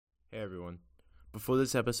Hey everyone. Before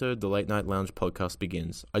this episode, the Late Night Lounge podcast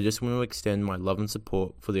begins, I just want to extend my love and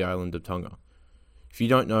support for the island of Tonga. If you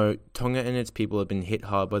don't know, Tonga and its people have been hit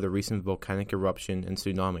hard by the recent volcanic eruption and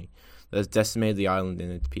tsunami that has decimated the island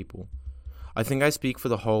and its people. I think I speak for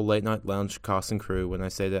the whole Late Night Lounge cast and crew when I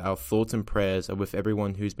say that our thoughts and prayers are with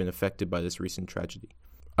everyone who's been affected by this recent tragedy.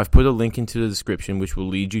 I've put a link into the description which will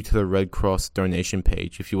lead you to the Red Cross donation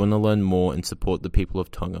page if you want to learn more and support the people of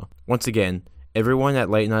Tonga. Once again, everyone at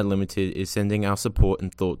Late Night Limited is sending our support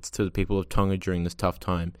and thoughts to the people of Tonga during this tough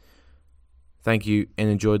time. Thank you and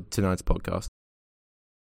enjoy tonight's podcast.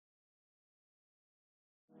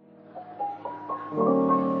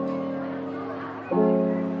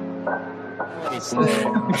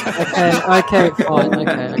 Okay, fine.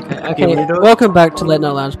 Okay. Welcome back to Late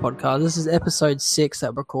Night Lounge podcast. This is episode 6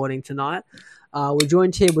 that we're recording tonight. We're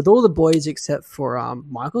joined here with all the boys except for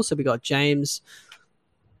Michael. So we got James.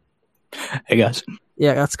 Hey guys.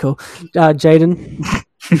 Yeah, that's cool. Jaden.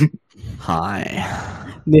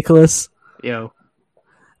 Hi. Nicholas. Yo.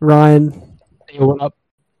 Ryan. Yo, what up?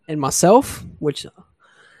 And myself.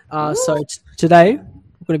 Today we're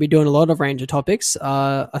going to be doing a lot of range of topics.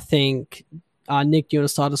 I think Nick, do you want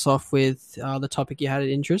to start us off with the topic you had at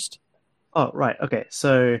interest? Oh, right. Okay.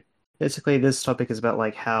 So basically this topic is about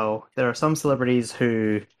like how there are some celebrities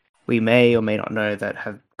who we may or may not know that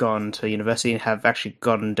have gone to university and have actually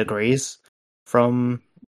gotten degrees from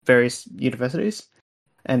various universities.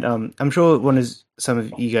 And I'm sure some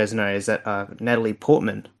of you guys know is that Natalie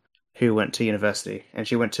Portman, who went to university, and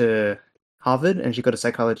she went to Harvard and she got a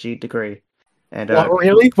psychology degree. And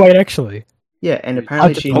really? Wait, actually? Yeah, and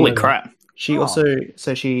apparently Holy crap. She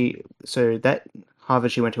that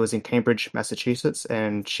Harvard she went to was in Cambridge, Massachusetts,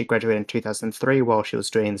 and she graduated in 2003 while she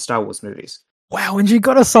was doing the Star Wars movies. Wow, and she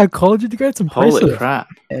got a psychology degree? It's impressive. Holy crap.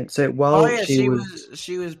 And so while she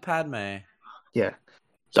was Padme. Yeah.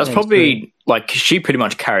 That's And probably, she pretty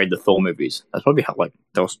much carried the Thor movies. That's probably how,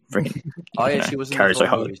 that was freaking... She was in carried the so Thor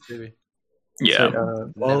hard. movies too. Yeah.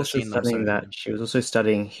 So, while she was studying that, she was also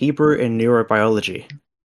studying Hebrew and neurobiology.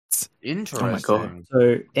 Interesting. Oh my god.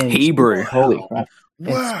 So, Hebrew. Holy crap.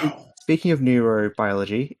 Wow. Speaking of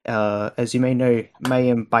neurobiology, as you may know,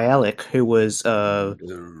 Mayim Bialik, who was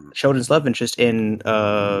Sheldon's love interest in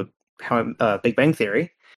Big Bang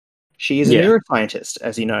Theory, she is a neuroscientist,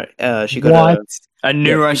 as you know. She got a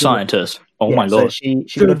neuroscientist. My lord. So she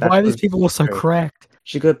Dude, why these people are so cracked?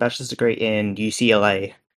 She got a bachelor's degree in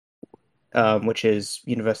UCLA, which is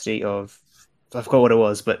University of... I forgot what it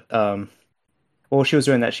was, but... while she was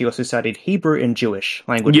doing that, she also studied Hebrew and Jewish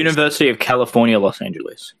languages. University of California, Los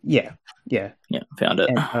Angeles. Yeah. Yeah, found it.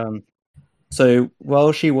 And, so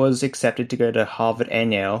while she was accepted to go to Harvard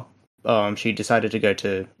and Yale, she decided to go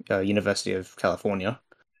to University of California.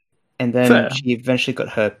 And then she eventually got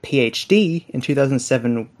her PhD in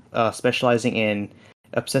 2007, specializing in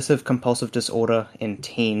obsessive-compulsive disorder in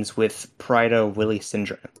teens with Prader-Willi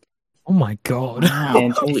syndrome. Oh my god. Wow.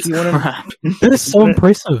 And if you want to... That is so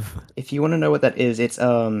impressive. If you want to know what that is, it's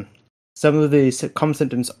some of the common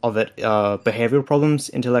symptoms of it are behavioral problems,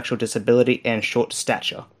 intellectual disability, and short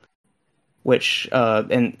stature. Which,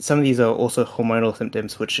 and some of these are also hormonal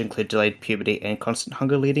symptoms, which include delayed puberty and constant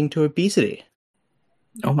hunger leading to obesity.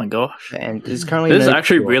 Oh my gosh. And it's currently... This is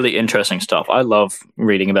actually really interesting stuff. I love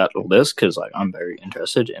reading about all this because I'm very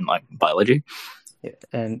interested in biology. Yeah,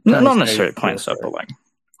 and not necessarily plant stuff, but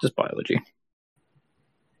just biology.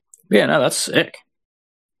 Yeah, no, that's sick.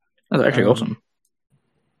 That's actually awesome.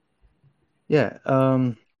 Yeah.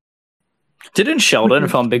 Didn't Sheldon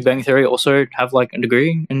from Big Bang Theory also have a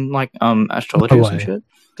degree in astrology or some shit?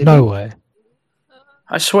 No way.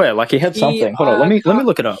 I swear, he had something. Hold on, let me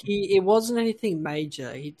look it up. It wasn't anything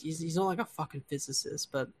major. He's not like a fucking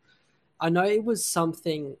physicist, but I know it was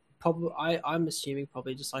something. Probably, I'm assuming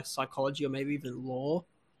probably just psychology or maybe even law.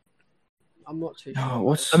 I'm not too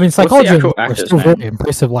sure. Psychology is still very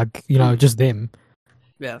impressive. Just them.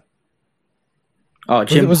 Yeah. Oh,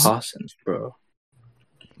 Jim Parsons, bro.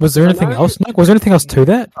 Was there anything else, Nick? Was there anything else to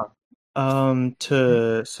that? To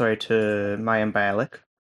Mayim Bialik.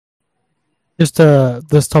 Just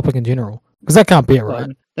this topic in general, because that can't be it, right?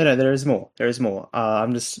 No, there is more. There is more.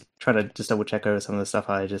 I'm just trying to just double check over some of the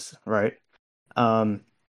stuff I just wrote.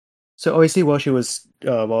 So obviously, while she was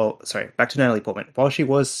back to Natalie Portman. While she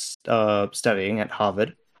was studying at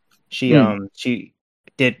Harvard, she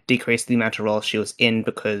did decrease the amount of roles she was in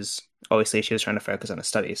because obviously she was trying to focus on her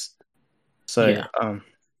studies. So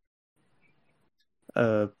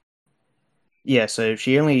so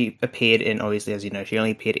she only appeared in, obviously, as you know, she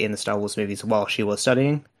only appeared in the Star Wars movies while she was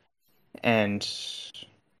studying, and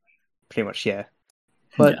pretty much, yeah.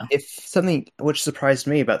 But if something which surprised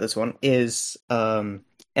me about this one is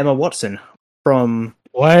Emma Watson from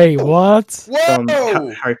Wait, what?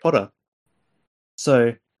 Whoa! Harry Potter.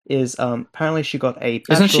 So apparently she got a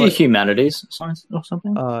Isn't she bachelor. humanities science or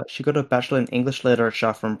something? She got a bachelor in English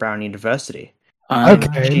literature from Brown University.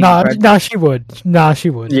 Okay, she no, grad- she would. No, she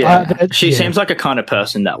would. Yeah, she yeah. seems like a kind of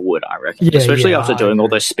person that would, I reckon. Yeah, Especially yeah, after I doing all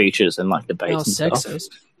agree. those speeches and like debates How and stuff. sexist.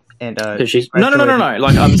 And Because she's graduated- no.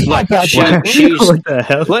 Like like she's What the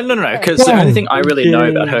hell? no. Because the only thing I really know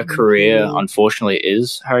about her Okay. career, unfortunately,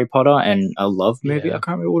 is Harry Potter and a love movie. Yeah. I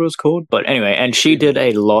can't remember what it was called, but anyway, and she did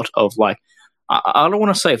a lot of like I don't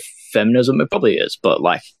want to say feminism. It probably is, but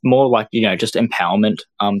like more like just empowerment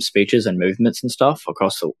speeches and movements and stuff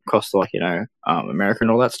across like America and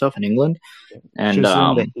all that stuff in England. And she was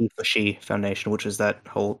doing the He for She Foundation, which is that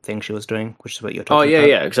whole thing she was doing, which is what you're oh talking yeah, about.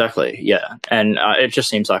 yeah, exactly, yeah. And it just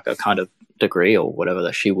seems like a kind of degree or whatever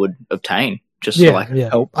that she would obtain just to like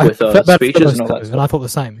help with that's speeches and all too, that stuff. And I thought the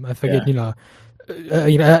same. I figured, Yeah.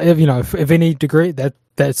 if any degree that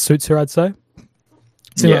suits her, I'd say.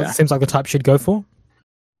 Seems like the type she'd go for.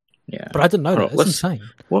 Yeah. But I didn't know that. Alright, It's let's- insane.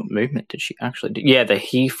 What movement did she actually do? Yeah, the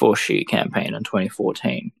He for She campaign in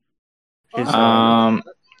 2014.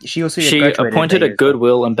 She also She graduated appointed that a year.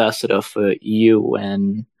 goodwill ambassador for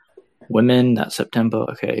UN Women that September.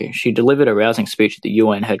 Okay. She delivered a rousing speech at the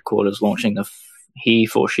UN headquarters launching the He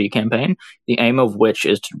for She campaign, the aim of which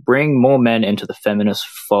is to bring more men into the feminist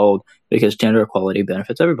fold because gender equality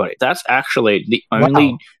benefits everybody. That's actually the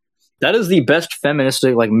only... Wow. That is the best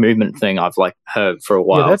feministic like movement thing I've like heard for a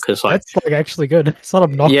while. Yeah, Because like that's like actually good. It's not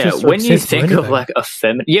obnoxious. yeah, or when you obsessive or think of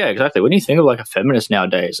anything. like yeah, exactly. When you think of like a feminist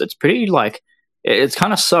nowadays, it's pretty like it's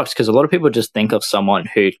kind of sucks because a lot of people just think of someone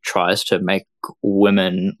who tries to make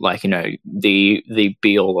women like the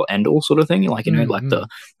be all or end all sort of thing, like like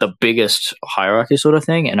the biggest hierarchy sort of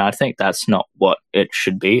thing. And I think that's not what it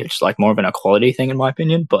should be. It's like more of an equality thing in my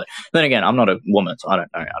opinion. But then again, I'm not a woman, so I don't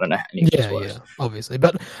know. I don't know how any of this works. yeah, obviously.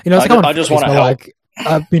 But it's kind of I just wanna help. Like,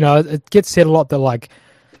 it gets said a lot that like,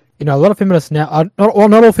 a lot of feminists now, not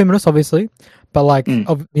all feminists, obviously, but like,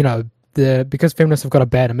 because feminists have got a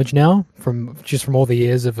bad image now from all the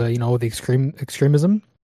years of all the extremism.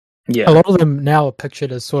 Yeah, A lot of them now are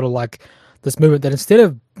pictured as sort of like this movement that instead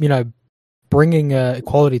of bringing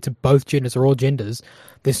equality to both genders or all genders,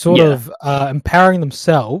 they're sort of empowering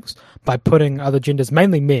themselves by putting other genders,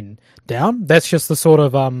 mainly men, down. That's just the sort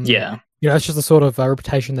of that's just the sort of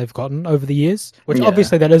reputation they've gotten over the years, which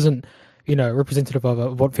obviously that isn't representative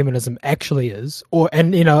of what feminism actually is,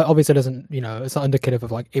 obviously it doesn't it's not indicative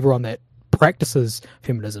of like everyone that practices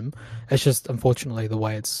feminism. It's just unfortunately the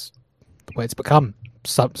way it's become.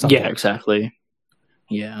 yeah, exactly.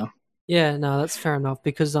 Yeah. Yeah, no, that's fair enough.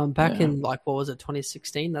 Because back Yeah. in like what was it,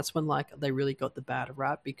 2016? That's when like they really got the bad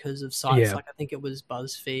rap because of sites Yeah. like I think it was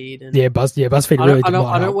BuzzFeed and BuzzFeed I really don't, I did don't, not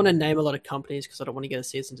I don't help. want to name a lot of companies because I don't want to get a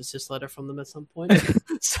cease and desist letter from them at some point.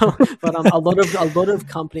 So, but a lot of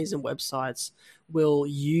companies and websites will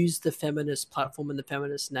use the feminist platform and the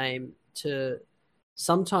feminist name to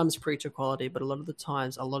sometimes preach equality, but a lot of the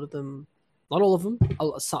times, a lot of them, not all of them,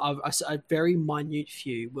 a very minute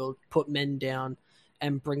few will put men down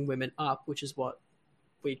and bring women up, which is what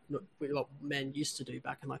what men used to do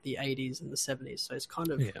back in like the 80s and the 70s. So it's kind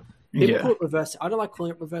of people Yeah. call it reverse. I don't like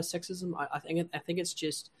calling it reverse sexism. I think it's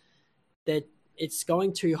just that it's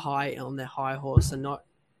going too high on their high horse and not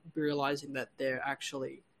realizing that they're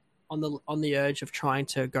actually on the urge of trying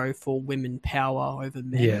to go for women power over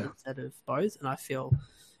men instead of both. And I feel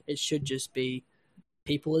it should just be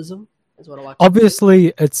peopleism. Is what I like.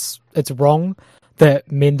 Obviously, it's wrong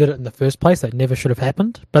that men did it in the first place. That never should have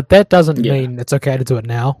happened. But that doesn't mean it's okay to do it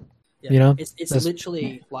now. Yeah. It's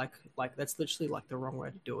literally like that's literally like the wrong way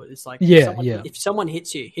to do it. It's like if someone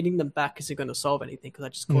hits you, hitting them back isn't going to solve anything because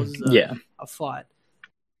that just causes a fight.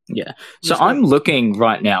 Yeah. So I'm looking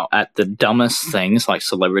right now at the dumbest things like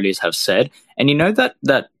celebrities have said, and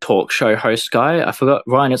that talk show host guy. I forgot.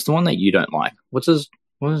 Ryan, it's the one that you don't like. What's his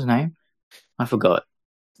name? I forgot.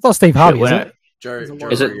 It's not Steve Harvey, is it? Joe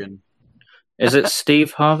Is it- Rogan. Is it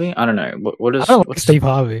Steve Harvey? I don't know. What is? I don't like Steve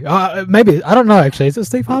Harvey. Maybe I don't know. Actually, is it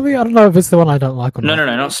Steve Harvey? I don't know if it's the one I don't like or No,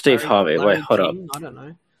 not. not Steve Harvey. Larry Wait, hold up. King? I don't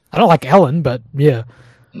know. I don't like Ellen, but yeah.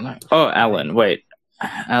 No. Oh, Alan. Wait,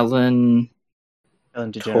 Alan.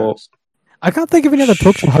 Ellen DeGeneres. I can't think of any other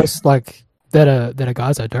talk show hosts like that are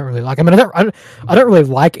guys I don't really like. I mean, I don't really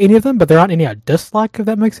like any of them, but there aren't any I dislike. If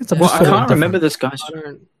that makes sense. I'm Well, just I sort of can't remember indifferent. this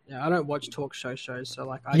guy's. I don't watch talk shows, so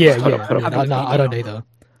like I Yeah, just yeah. don't have an No, I opinion don't on it. either.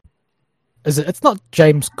 Is it? It's not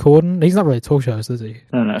James Corden. He's not really talk shows, is he?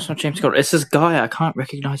 No, it's not James Corden. It's this guy. I can't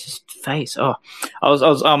recognize his face. Oh, I was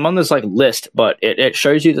on this like list, but it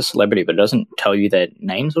shows you the celebrity, but it doesn't tell you their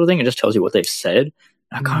name sort of thing. It just tells you what they've said.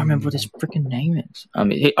 I can't remember what his freaking name is. I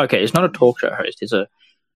mean, he's not a talk show host. He's a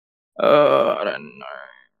I don't know.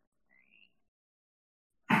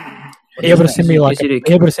 Are you able to send me are you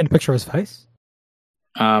able to send a picture of his face?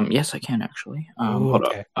 Yes, I can actually. Ooh, hold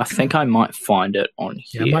okay. up. I think I might find it on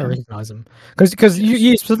here. Yeah, I might recognize him because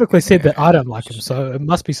you specifically said that I don't like him, so it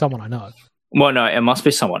must be someone I know. Well, no, it must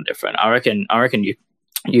be someone different. I reckon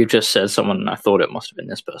you just said someone, and I thought it must have been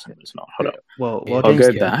this person, but it's not. Hold up. Well, I'll James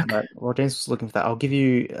go back. While James was looking for that, I'll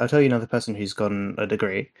tell you another person who's gotten a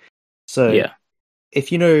degree. So, Yeah.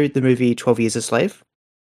 if you know the movie 12 Years a Slave,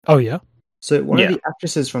 Oh yeah. so one of the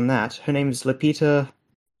actresses from that, her name is Lupita.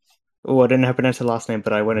 Oh, I don't know how to pronounce her last name,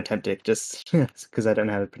 but I won't attempt it just because I don't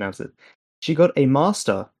know how to pronounce it. She got a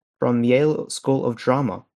master from Yale School of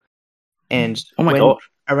Drama, and Oh my god.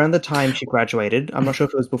 around the time she graduated, I'm not sure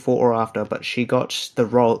if it was before or after, but she got the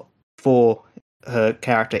role for her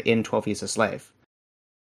character in 12 Years a Slave.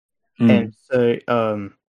 And so,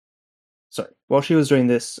 while she was doing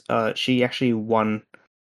this, she actually won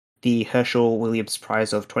the Herschel Williams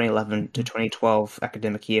Prize of 2011 to 2012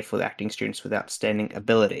 academic year for the acting students with outstanding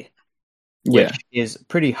ability. Which is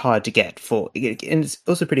pretty hard to get and it's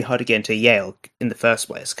also pretty hard to get into Yale in the first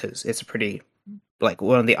place because it's a pretty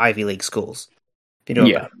one of the Ivy League schools. If you know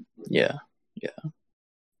about it. Yeah.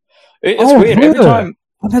 It's weird every time.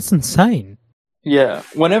 Oh, that's insane. Yeah,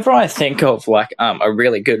 whenever I think of a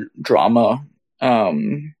really good drama,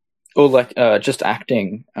 or just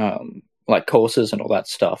acting, courses and all that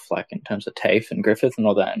stuff, in terms of TAFE and Griffith and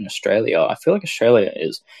all that in Australia, I feel like Australia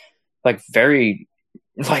is very.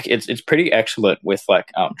 It's pretty excellent with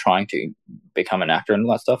trying to become an actor and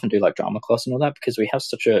all that stuff and do drama class and all that because we have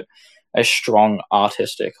such a strong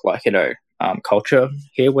artistic culture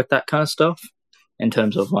here with that kind of stuff in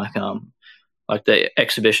terms of the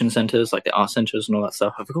exhibition centers, the art centers and all that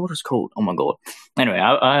stuff. I forgot what it's called. Oh my god. Anyway,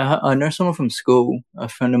 I know someone from school, a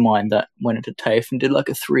friend of mine that went into TAFE and did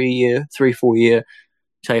a 4 year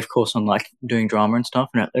TAFE course on doing drama and stuff,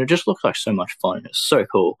 and it just looked like so much fun. It's so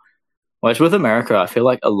cool. Whereas with America, I feel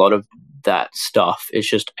like a lot of that stuff is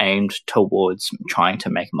just aimed towards trying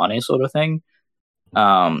to make money, sort of thing.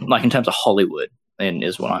 In terms of Hollywood, and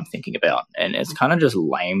is what I'm thinking about, and it's kind of just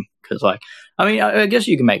lame because, I guess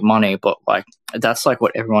you can make money, but that's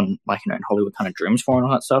what everyone in Hollywood kind of dreams for and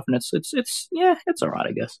all that stuff, and it's alright,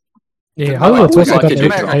 I guess. Yeah, Hollywood's also got a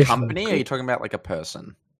reputation. company. Or are you talking about a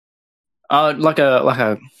person?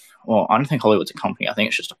 Well, I don't think Hollywood's a company. I think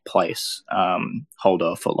it's just a place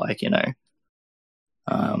holder for I don't know.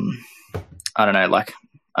 I don't know.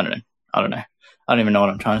 I don't even know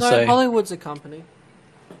what I'm trying to say. Hollywood's a company.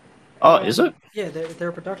 Oh, is it? Yeah, they're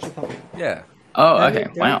a production company. Yeah. Oh, okay.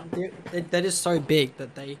 Wow. They're just so big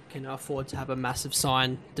that they can afford to have a massive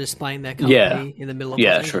sign displaying their company in the middle of Los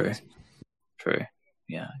Angeles. True.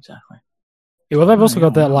 Yeah, exactly. Yeah, well, they've also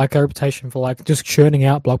got that a reputation for just churning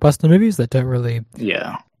out blockbuster movies that don't really,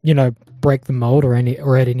 break the mold or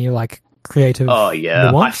add any creative. Oh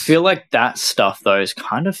yeah, nuance. I feel like that stuff though is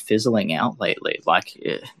kind of fizzling out lately. I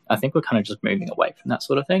think we're kind of just moving away from that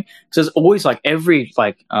sort of thing because there's always every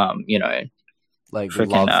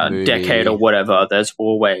freaking decade or whatever. There's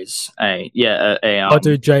always a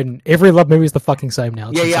dude, Jaden, every love movie is the fucking same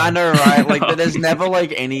now. It's insane. I know, right? There's never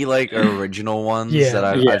any original ones that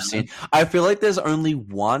I've seen. I feel like there's only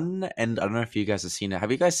one, and I don't know if you guys have seen it.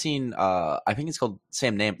 Have you guys seen? I think it's called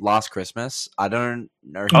same name, Last Christmas. I don't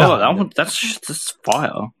know. That one. That's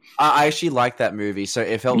fire. I actually like that movie, so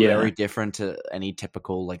it felt very different to any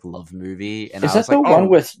typical love movie. And is that the one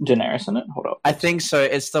with Daenerys in it? Hold up. I think so.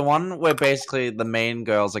 It's the one where basically the main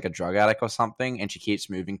girl's a drug addict or something, and she keeps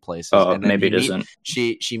moving places. Oh, and then maybe it isn't.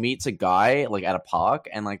 She meets a guy at a park,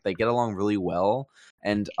 and they get along really well.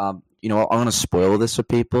 And you know what? I'm gonna spoil this for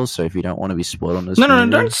people. So if you don't want to be spoiled on this, no,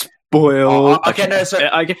 don't spoil. Okay, no. So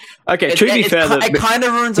okay. To be fair, it kind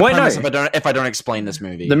of ruins the premise if I don't explain this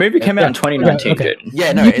movie. The movie came out in 2019. Okay.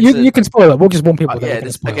 Yeah, no, you can spoil it. We'll just warn people.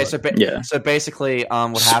 So basically,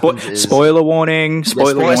 what happens is spoiler warning.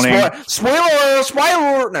 Spoiler warning.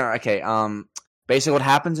 Spoiler. No, okay. Basically, what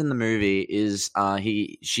happens in the movie is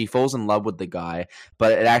she falls in love with the guy,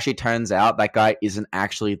 but it actually turns out that guy isn't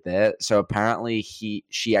actually there. So apparently,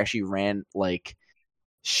 she actually ran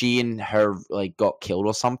she and her got killed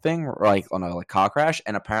or something, on a car crash,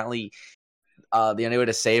 and apparently. The only way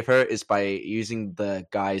to save her is by using the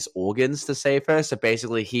guy's organs to save her. So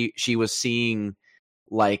basically, she was seeing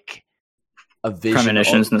a vision,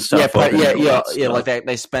 premonitions and stuff.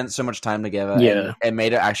 They spent so much time together. And it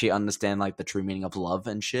made her actually understand the true meaning of love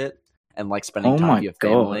and shit, and spending time with your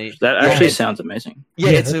family. That actually sounds amazing.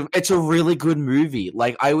 Yeah, it's a really good movie.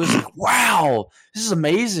 I was wow, this is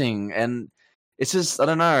amazing, and It's just I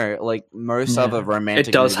don't know, like most Yeah. other romantic.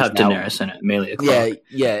 It does have movies now- Daenerys in it, Emilia Clarke.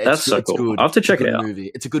 Yeah. That's so it's cool. good. I'll have to It's check a it good out.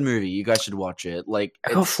 Movie. It's a good movie. You guys should watch it. Like,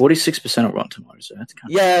 I got 46% on Rotten Tomatoes, so that's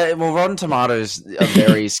kind of... yeah. Well, Rotten Tomatoes are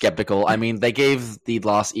very skeptical. I mean, they gave the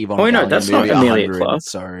last Evangelion Oh, wait, no, that's movie not Emilia 100. Clarke.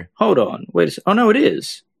 So Hold on. Wait a second. Oh, no, it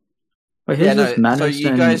is. Wait, yeah, who's no. this So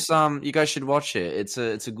Madison? you guys should watch it. It's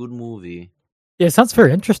a good movie. Yeah, it sounds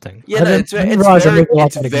very interesting. Yeah, I no, didn't it's realize a very, movie like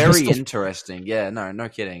it's that very existed. interesting. Yeah, no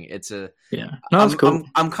kidding. It's a. Yeah. No, that's cool.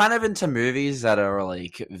 I'm kind of into movies that are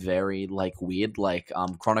like very like weird, like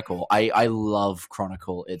Chronicle. I love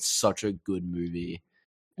Chronicle. It's such a good movie.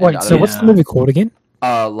 And Wait, I so don't- what's the movie called again?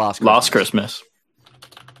 Last Christmas.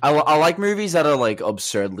 I like movies that are like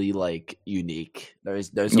absurdly like unique. Those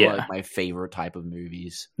are Yeah. like my favorite type of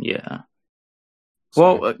movies. Yeah. So-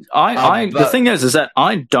 Well, the but- thing is that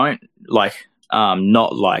I don't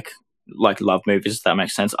not like love movies. If that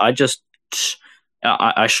makes sense. I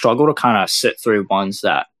struggle to kind of sit through ones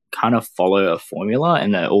that kind of follow a formula,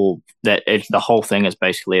 and the whole thing is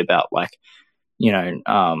basically about like, I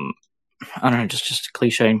don't know, just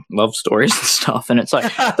cliche love stories and stuff, and it's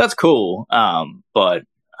like that's cool. But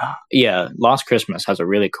yeah, Last Christmas has a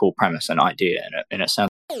really cool premise and idea in it, and it sounds.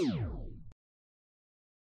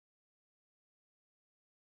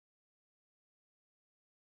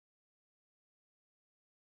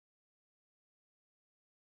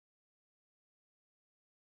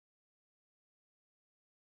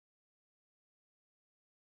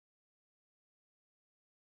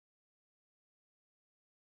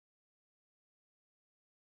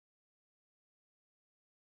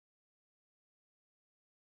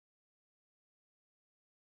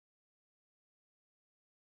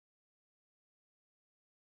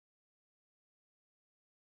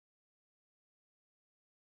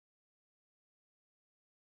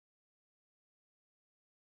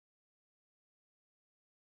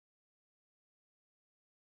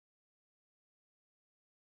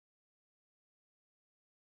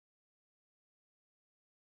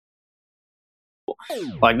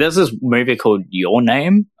 Like, there's this movie called Your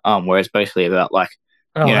Name, where it's basically about like,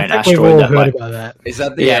 Oh, you know, I an think we've asteroid all that heard like, about that. Is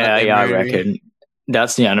that the yeah, anime I movie? reckon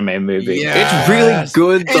that's the anime movie. Yes! It's really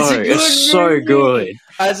good It's a though. good It's so movie! good,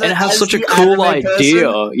 As and it has as such a the cool anime idea.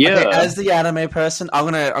 person- Yeah, Okay, as the anime person, I'm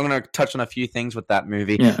gonna touch on a few things with that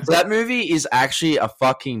movie. Yeah. So that movie is actually a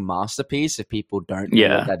fucking masterpiece. If people don't know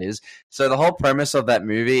Yeah. what that is, so the whole premise of that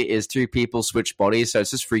movie is two people switch bodies. So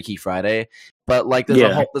it's just Freaky Friday, but like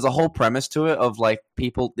there's a whole premise to it of like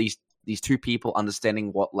people these two people understanding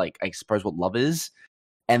what like I suppose what love is.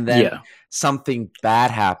 And then yeah. something bad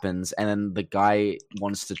happens, and then the guy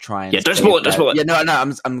wants to try and Yeah, don't save spoil it, don't that- spoil it. Yeah, no,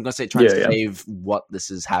 I'm gonna say trying Yeah, to yeah. save what this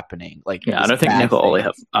is happening. Like, Yeah, I this don't think bad Nick or Ollie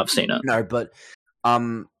thing. have seen it. No, but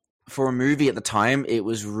for a movie at the time, it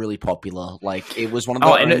was really popular. Like, it was one of the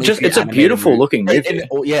Oh, and only it's few a animated beautiful movies- looking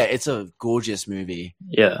movie. yeah, it's a gorgeous movie.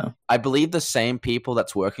 Yeah. I believe the same people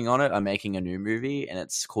that's working on it are making a new movie, and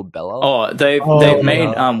it's called Bella. Oh, they've Oh, made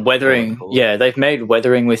yeah. Weathering. Cool. Yeah, they've made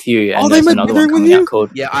Weathering with You, and Oh, they there's made another Weathering one with coming You? out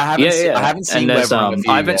called. Yeah, I haven't seen And there's, Weathering with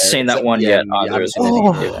You I haven't yet. seen that So- one yeah, yet I either. haven't As seen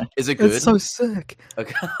well. Oh. it. Yeah. Is it good? It's so sick.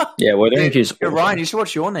 Okay. Yeah, Weathering Is Yeah, awesome. Ryan, you should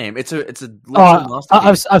watch Your Name. It's a literal Oh,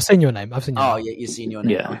 masterpiece. I've seen your name. I've seen your Oh name. yeah, you've seen Your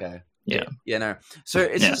Name. Yeah. Okay. Yeah. No. So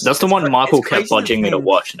it's Yeah, just, that's the it's one cra- Michael it's kept crazy to budging me to think-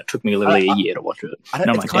 watch, and it took me literally I- a year to watch it. I And don't,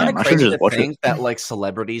 I'm it's like, kind damn, of I should crazy just to watch it. think that like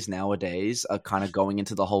celebrities nowadays are kind of going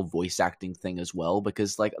into the whole voice acting thing as well,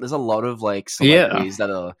 because like there's a lot of like celebrities that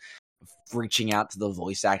are reaching out to the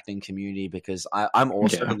voice acting community, because I'm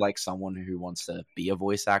also Yeah. like someone who wants to be a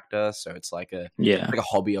voice actor, so it's like a Yeah.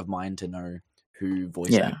 hobby of mine to know who voice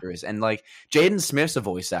Yeah. actor is. And like Jaden Smith's a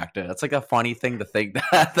voice actor. That's like a funny thing to think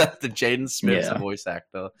that the Jaden Smith's a Yeah. voice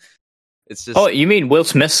actor. It's just Oh, you mean Will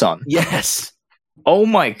Smith's son? yes. Oh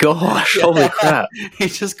my gosh! Holy crap! He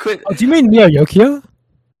just quit. Oh, do you mean Neo Yokio?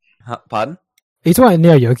 Pardon? He's talking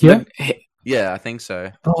Neo Yokio? Yeah, I think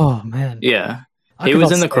so. Oh man. Yeah, I he could was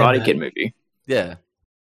not in the stand Karate that. Kid movie. Yeah.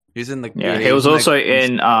 He's in the Yeah, he was also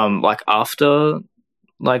in like after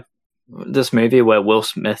like this movie where Will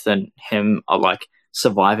Smith and him are like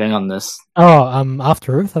surviving on this Oh,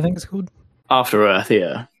 After Earth, I think it's called. After Earth.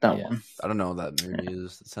 Yeah, that Yeah. one. I don't know what that movie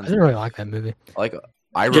is. It I sounds didn't really like that movie. like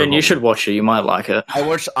I Jen, you should watch it. You might like it. I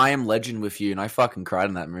watched I Am Legend with you, and I fucking cried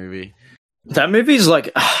in that movie. That movie's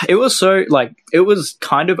like it was so like it was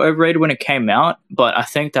kind of overrated when it came out, but I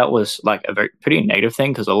think that was like a very pretty negative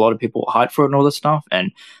thing because a lot of people were hyped for it and all this stuff.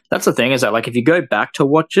 And that's the thing is that like if you go back to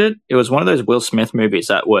watch it, it was one of those Will Smith movies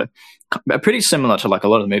that were pretty similar to like a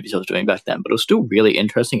lot of the movies I was doing back then, but it was still really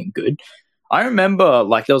interesting and good. I remember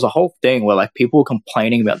like there was a whole thing where like people were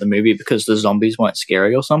complaining about the movie because the zombies weren't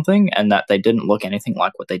scary or something, and that they didn't look anything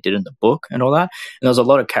like what they did in the book and all that. And there was a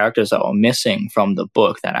lot of characters that were missing from the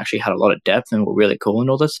book that actually had a lot of depth and were really cool and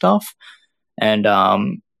all this stuff. And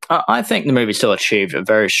I think the movie still achieved a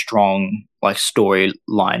very strong like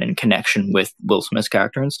storyline and connection with Will Smith's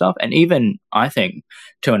character and stuff. And even I think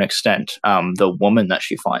to an extent, the woman that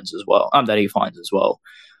she finds as well, that he finds as well.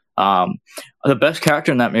 The best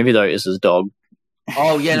character in that movie though is his dog.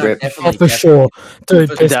 Oh yeah, no, Rip. definitely for sure, dude.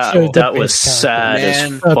 That was sad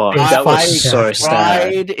as fuck. That was so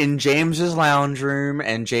sad. Cried in James's lounge room,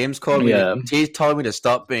 and James called me. He told me to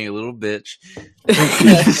stop being a little bitch.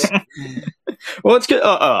 Well, it's good.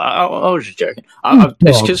 I was just joking.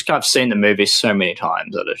 It's just I've seen the movie so many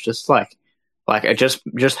times that it's just like it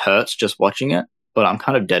just hurts just watching it. But I'm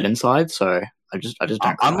kind of dead inside, so I just don't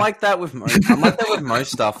cry. I'm like that with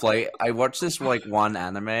most stuff. Like I watch this like one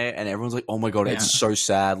anime, and everyone's like, "Oh my god, it's so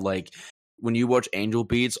sad." Like when you watch Angel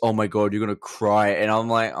Beats, oh my god, you're gonna cry, and I'm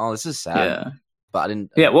like, "Oh, this is sad." Yeah, but I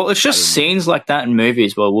didn't. Yeah, well, it's just scenes like that in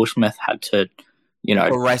movies where Will Smith had to,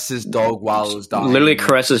 caress his dog while it was dying. Literally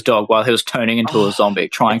caress his dog while he was turning into a zombie,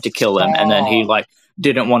 trying to kill him, and then he like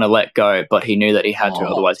didn't want to let go, but he knew that he had to,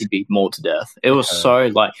 otherwise he'd be mauled to death. It was so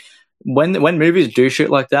like. When movies do shit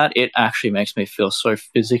like that, it actually makes me feel so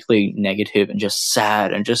physically negative and just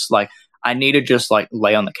sad and just like I need to just like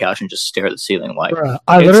lay on the couch and just stare at the ceiling. Like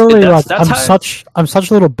I literally I'm such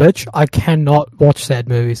a little bitch. I cannot watch sad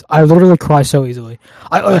movies. I literally cry so easily.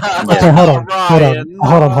 Okay, hold on.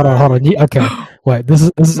 Okay, wait. This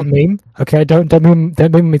is a meme. Okay, don't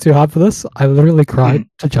meme me too hard for this. I literally cried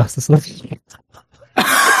to Justice League.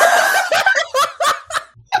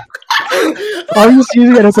 I'm just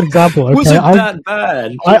using it as an example. Okay? Was it that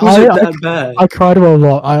bad? I cried a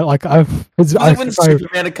lot. Was it when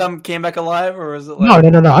Superman came back alive, or was it like...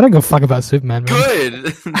 No. I don't give a fuck about Superman. Man.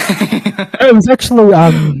 Good. It was actually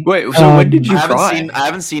Wait. So when did you cry? I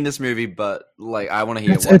haven't seen this movie, but like I want to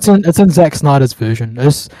hear. It's in Zack Snyder's version.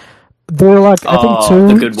 There were like I think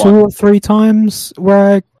two or three times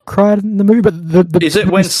where I cried in the movie. But is it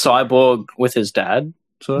when Cyborg with his dad?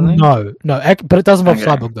 Sort of thing? No, but it does involve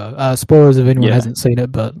Cyborg though. Spoilers if anyone hasn't seen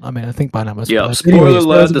it, but I mean, I think by now most people. Spoiler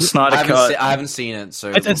alert: the Snyder Cut. I haven't seen it,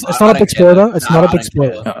 so it's not a big spoiler. It's not a big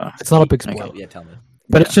spoiler. It's not a big spoiler. Yeah, tell me.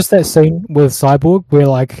 But it's just that scene with Cyborg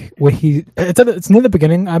where he it's near the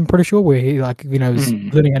beginning, I'm pretty sure, where he is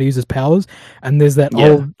learning how to use his powers, and there's that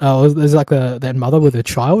there's like that mother with a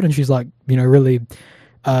child, and she's like really.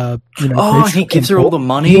 He gives her all the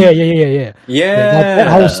money. Yeah. That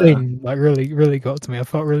whole scene really got to me. I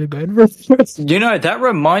felt really bad. That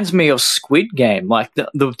reminds me of Squid Game. Like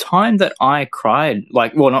the time that I cried,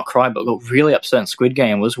 not cried, but got really upset in Squid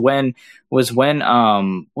Game was when what's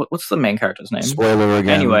the main character's name? Spoiler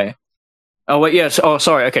again. Anyway. Oh wait, yeah.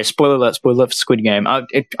 Sorry. Okay, spoiler alert for Squid Game. I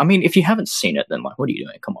mean, if you haven't seen it, then what are you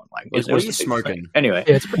doing? Come on, what are you smoking? Anyway,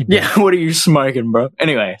 it's pretty bad. What are you smoking, bro?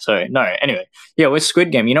 Anyway, with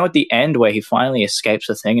Squid Game, at the end where he finally escapes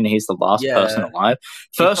the thing and he's the last person alive.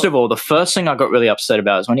 First of all, the first thing I got really upset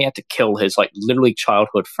about is when he had to kill his literally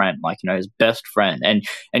childhood friend, his best friend,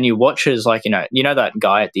 and you watch his that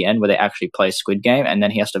guy at the end where they actually play Squid Game, and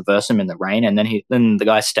then he has to verse him in the rain, and then the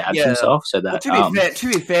guy stabs himself so that. To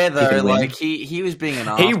be fair though, he was being an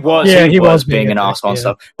ass. He was being an ass on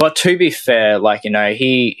stuff. But to be fair,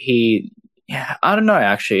 he I don't know,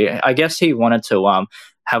 actually. I guess he wanted to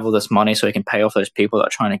have all this money so he can pay off those people that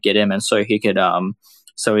are trying to get him, and so he could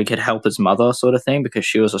help his mother, sort of thing, because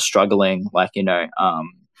she was a struggling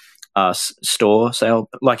store sale,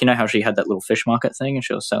 how she had that little fish market thing and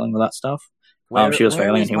she was selling all that stuff. She was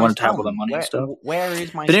failing, and he wanted to have all the money and stuff. Where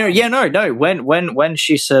is my? But anyway, when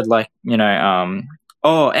she said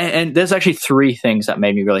and there's actually three things that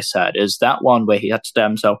made me really sad. Is that one where he had to stab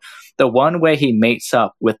himself, the one where he meets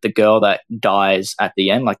up with the girl that dies at the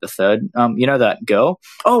end, the third, that girl.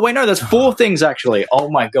 Oh wait, no, there's four things actually. Oh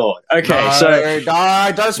my god. Okay,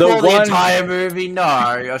 don't spoil the entire movie.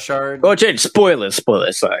 No, you're sure. Oh, Jade, spoilers.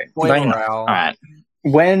 Sorry. All right.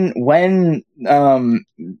 When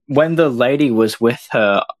the lady was with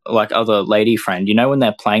her other lady friend, when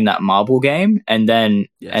they're playing that marble game, and then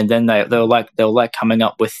they were coming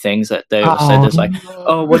up with things that they said there's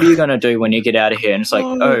what are you gonna do when you get out of here? And it's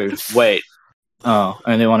only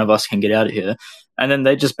one of us can get out of here. And then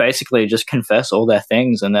they just basically just confess all their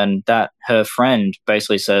things. And then that her friend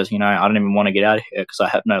basically says, I don't even want to get out of here because I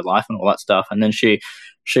have no life and all that stuff. And then she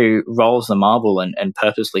rolls the marble and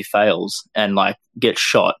purposely fails and like gets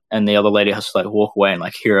shot. And the other lady has to like walk away and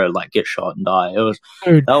like hear her like get shot and die.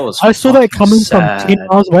 Dude, That was I saw that coming sad. from 10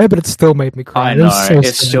 miles away, but it still made me cry. I know,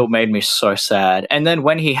 it still made me so sad. And then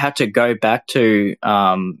when he had to go back to,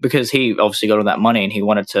 because he obviously got all that money and he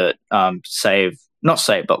wanted to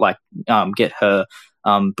get her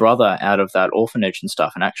brother out of that orphanage and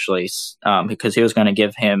stuff, and actually, because he was going to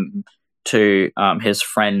give him to his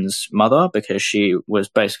friend's mother because she was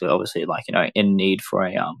basically obviously like in need for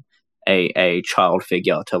a child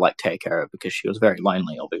figure to like take care of because she was very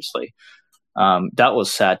lonely, obviously. That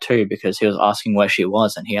was sad too because he was asking where she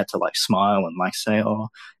was and he had to like smile and like say, oh,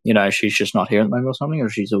 she's just not here at the moment or something, or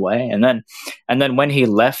she's away. And then when he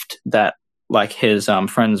left that, like his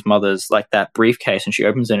friend's mother's like that briefcase and she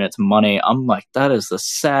opens it and it's money, I'm like, that is the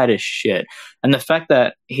saddest shit. And the fact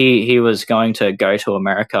that he was going to go to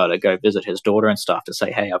America to go visit his daughter and stuff to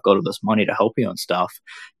say, hey, I've got all this money to help you and stuff,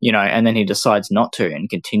 and then he decides not to and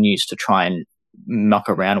continues to try and muck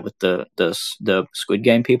around with the Squid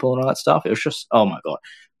Game people and all that stuff. It was just, oh my god,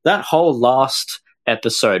 that whole last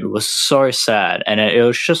episode was so sad, and it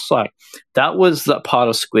was just like that was the part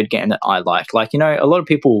of Squid Game that I liked. Like, a lot of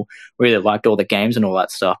people really liked all the games and all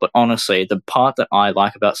that stuff, but honestly, the part that I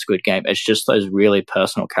like about Squid Game is just those really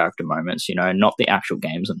personal character moments, not the actual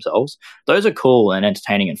games themselves. Those are cool and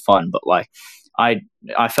entertaining and fun, but like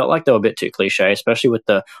I felt like they were a bit too cliche, especially with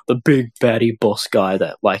the big baddie boss guy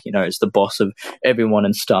that like, is the boss of everyone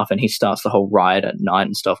and stuff. And he starts the whole riot at night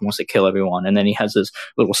and stuff and wants to kill everyone. And then he has this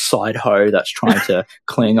little side hoe that's trying to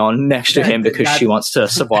cling on next to him because she wants to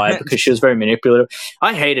survive because she was very manipulative.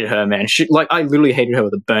 I hated her, man. I literally hated her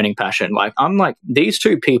with a burning passion. Like, I'm like, these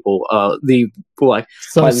two people are my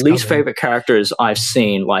least favorite characters I've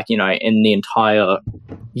seen, like, in the entire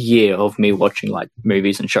year of me watching like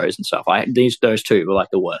movies and shows and stuff. Those two were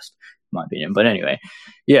like the worst in my opinion. But anyway,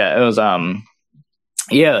 yeah, it was and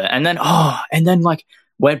then like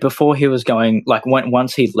before he was going, like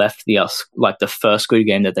once he left the first Squid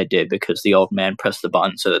Game that they did, because the old man pressed the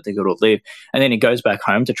button so that they could all leave, and then he goes back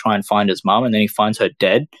home to try and find his mum, and then he finds her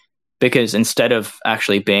dead because instead of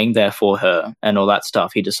actually being there for her and all that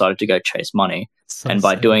stuff, he decided to go chase money. And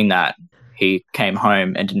by doing that, he came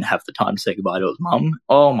home and didn't have the time to say goodbye to his mum.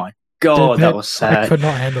 Oh my god, that was sad. I could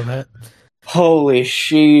not handle that. Holy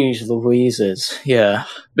sheesh Louises. Yeah.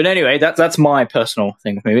 But anyway, that's my personal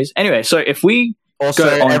thing with movies. Anyway, so if we also,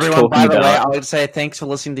 go on everyone, by the way, about... I would say thanks for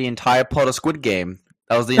listening to the entire plot of Squid Game.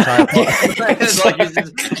 That was the entire plot. It's like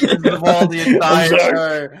the entire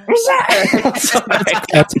show.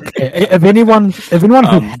 That's okay. If anyone who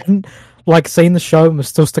hadn't like seen the show and was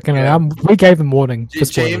still sticking around, we gave them warning.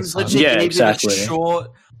 James literally gave a short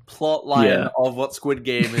plot line of what Squid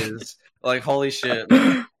Game is. Like, holy shit.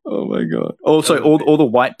 Oh my god. Also, all the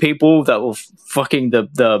white people that were fucking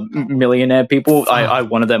the millionaire people, I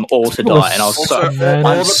wanted them all to die, and I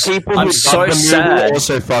was I'm so sad.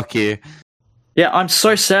 Also, fuck you. Yeah, I'm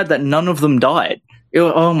so sad that none of them died.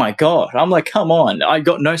 Oh my god! I'm like, come on! I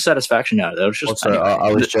got no satisfaction out of it. It was just. Also,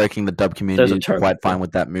 I was joking. The dub community is quite fine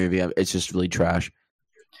with that movie. It's just really trash.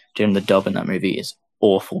 Dude, the dub in that movie is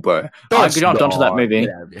awful, bro. I've gone to that movie.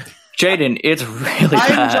 Yeah. Jaden, it's really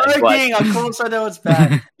bad. I'm joking. Of course I know it's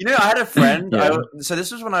bad. I had a friend. So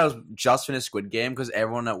this was when I was just finished Squid Game, because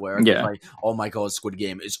everyone at work was like, oh my god, Squid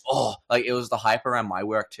Game is, it was the hype around my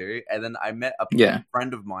work too. And then I met a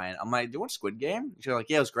friend of mine. I'm like, do you watch Squid Game? She's like,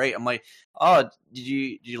 yeah, it was great. I'm like, oh, did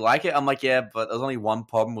you like it? I'm like, yeah, but there's only one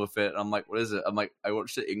problem with it. I'm like, what is it? I'm like, I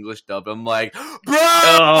watched the English dub. I'm like, bro!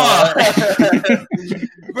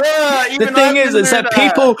 The thing is that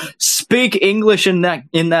people speak English in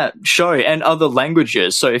that show and other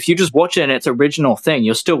languages. So if you just watch it in its original thing,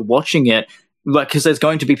 you're still watching it, like, because there's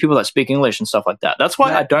going to be people that speak English and stuff like that. That's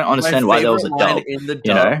why I don't understand why there was a dub. In the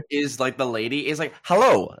dub is like the lady is like,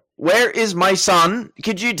 "Hello, where is my son?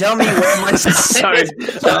 Could you tell me where my son is?"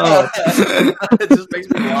 It just makes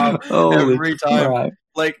me laugh every time. Right.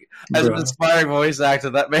 Like, as an inspiring voice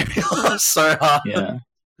actor, that made me laugh so hard. Yeah.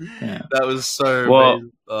 That was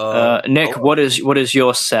so amazing. Nick, what is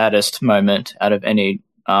your saddest moment out of any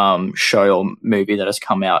show or movie that has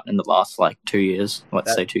come out in the last 2 years?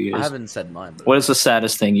 Let's say 2 years. I haven't said mine. What is the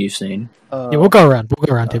saddest thing you've seen? We'll go around. We'll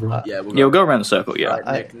go around, everyone. We'll go around the circle. Yeah.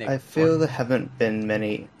 Nick, I feel there haven't been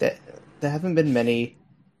many. There haven't been many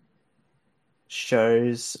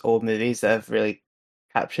shows or movies that have really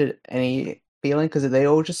captured any feeling, because they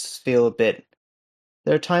all just feel a bit.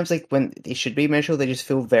 There are times when they should be emotional, they just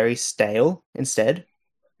feel very stale instead.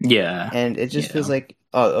 Yeah. And it just feels like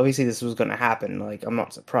oh, obviously this was going to happen. Like, I'm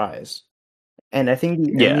not surprised. And I think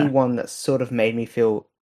the Yeah. only one that sort of made me feel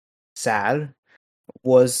sad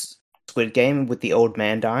was Squid Game with the old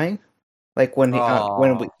man dying. Like when he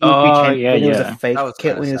when we Oh, changed, yeah, when it was a yeah. fake That was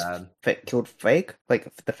kill, kinda when he was sad. killed fake, like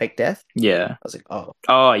the fake death. Yeah. I was like, oh,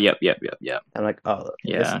 Oh, yep. I'm like, oh,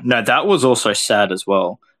 Yeah. No, that was also sad as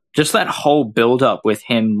well. Just that whole build up with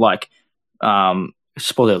him, like,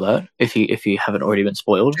 spoiler alert, if you haven't already been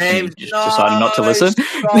spoiled and you James, just decided not to listen.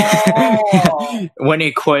 stop! When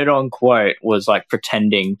he quote unquote was like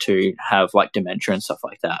pretending to have like dementia and stuff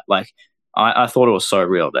like that. Like I thought it was so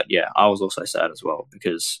real that I was also sad as well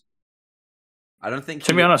because I don't think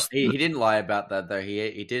to be honest, he didn't lie about that though.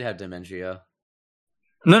 He did have dementia.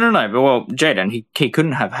 No. But well, Jaden, he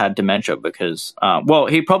couldn't have had dementia because, well,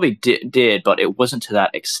 he probably did, but it wasn't to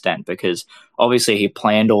that extent because obviously he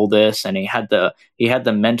planned all this and he had the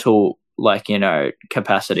mental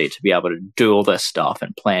capacity to be able to do all this stuff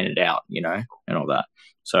and plan it out, and all that.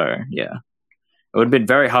 So yeah, it would have been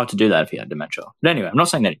very hard to do that if he had dementia. But anyway, I'm not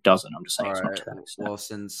saying that he doesn't. I'm just saying it's not to that extent.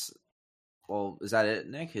 Well, is that it,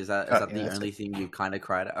 Nick? Is that the only thing you kind of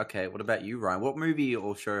cried at? Okay, what about you, Ryan? What movie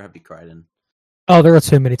or show have you cried in? Oh, there are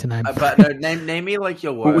too many to name. But no, name me like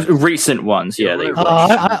your worst. Recent ones, yeah.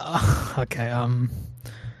 Okay.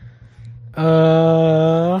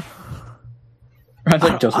 I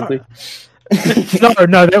think Justin, please.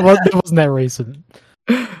 No, that wasn't that recent.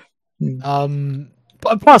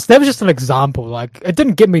 But plus, that was just an example. Like, it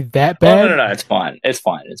didn't get me that bad. Oh, no, it's fine. It's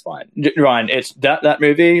fine. Ryan, it's that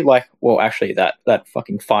movie. Like, well, actually, that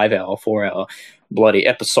fucking 4-hour bloody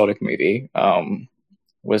episodic movie.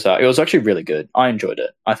 Was it was actually really good. I enjoyed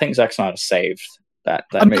it. I think Zack Snyder saved that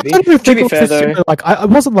movie. To be fair, though, like I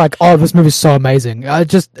wasn't like, oh, this movie's so amazing. I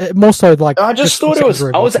just more so like I just thought it was.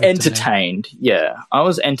 I was entertained. Yeah, I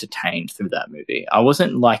was entertained through that movie. I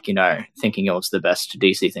wasn't like thinking it was the best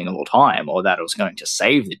DC thing of all time or that it was going to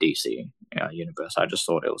save the DC universe. I just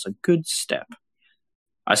thought it was a good step.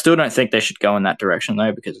 I still don't think they should go in that direction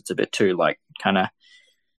though because it's a bit too kind of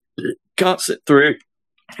can't sit through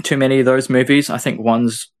too many of those movies. I think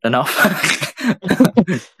one's enough.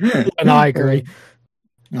 And I agree.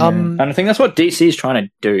 And I think that's what DC is trying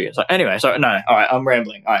to do. It's like, anyway, so no, all right, I'm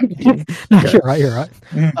rambling. All right. No, you're right.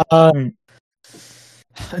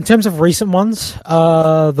 In terms of recent ones,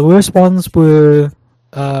 the worst ones were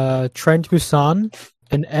Train to Busan,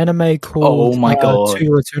 an anime called Oh my God. To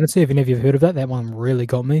Your Eternity. If any of you have heard of that, that one really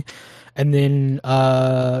got me. And then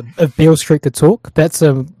If Beale Street Could Talk, that's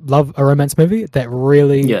a romance movie that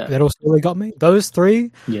also really got me. Those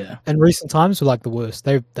three in recent times were like the worst.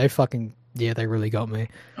 They fucking they really got me.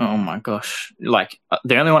 Oh my gosh! Like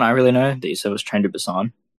the only one I really know that you said was Train to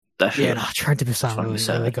Busan. Train to Busan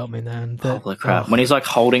really got me, man. Holy crap! When he's like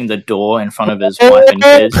holding the door in front of his wife and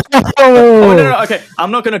kids. Oh no! Okay,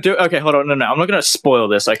 I'm not gonna do. Okay, hold on. No, I'm not gonna spoil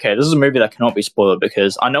this. Okay, this is a movie that cannot be spoiled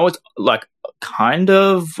because I know it's like kind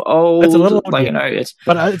of old. It's a little like it's,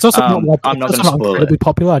 but it's also not like I'm not gonna spoil incredibly it.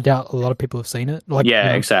 popular. I doubt a lot of people have seen it. Like,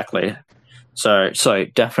 exactly. So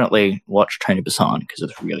definitely watch Train to Busan because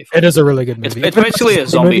it's really fun. It is a really good movie. It's basically a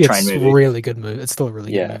zombie train movie. It's a really good movie. It's still a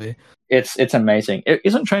really good movie. It's amazing.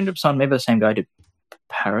 Isn't Train to Busan maybe the same guy who did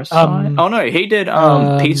Parasite? Oh no, he did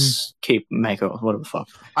Peacekeeper, whatever the fuck.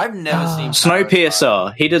 I've never seen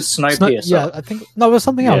Snowpiercer. He did Snowpiercer. Yeah, I think it was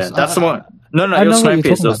something else. That's the one. No, it was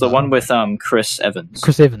Snowpiercer. It was the one with Chris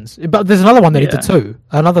Evans. But there's another one that he did too.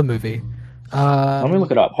 Another movie. Let me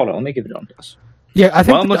look it up. Hold on, let me give it on this. Yeah, I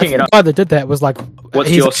think the guy that did that was like.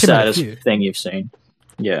 What's your saddest thing you've seen?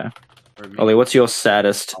 Yeah. Ollie, what's your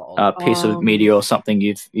saddest piece of media or something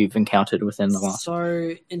you've encountered within the last?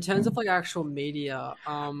 So, in terms of like actual media,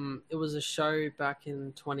 it was a show back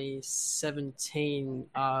in 2017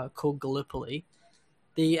 called Gallipoli.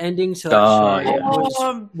 The ending to that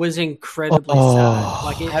show was incredibly sad.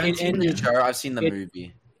 Like I haven't seen the show. I've seen the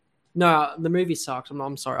movie. No, the movie sucked.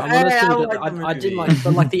 I'm sorry. I didn't like,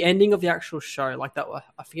 but like the ending of the actual show, like that.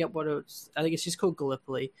 I forget what it was. I think it's just called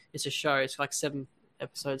Gallipoli. It's a show. It's like 7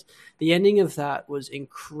 episodes. The ending of that was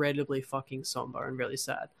incredibly fucking somber and really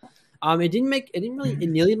sad. It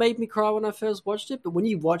nearly made me cry when I first watched it, but when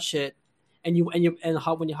you watch it and when you're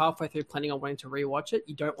halfway through planning on wanting to rewatch it,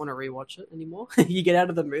 you don't want to rewatch it anymore. You get out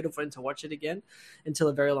of the mood of wanting to watch it again until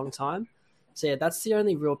a very long time. So yeah, that's the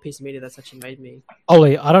only real piece of media that's actually made me.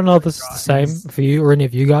 Ollie, I don't know if this is the same for you or any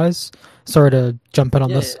of you guys. Sorry to jump in on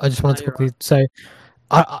this. I just wanted to quickly say,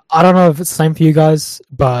 I don't know if it's the same for you guys,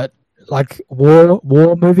 but like war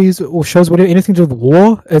movies or shows, whatever, anything to do with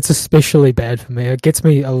war, it's especially bad for me. It gets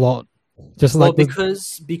me a lot.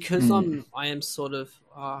 Because I am sort of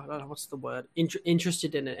I don't know what's the word,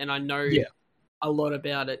 interested in it, and I know a lot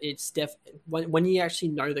about it. It's when you actually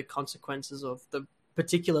know the consequences of the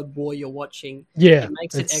particular war you're watching, Yeah, it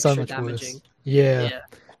makes it it's extra so much damaging. worse. Yeah. Yeah.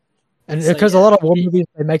 And So, because yeah, a lot of war movies,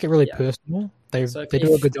 they make it really yeah. personal. They So they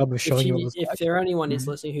do a good job of showing you what it's if like. there anyone is Mhm.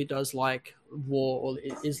 listening who does like war or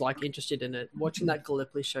is like interested in it, watching that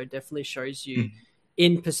Gallipoli show definitely shows you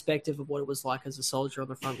in perspective of what it was like as a soldier on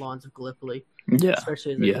the front lines of Gallipoli, Yeah.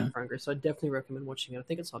 especially as a Yeah. Hungary. So I definitely recommend watching it. I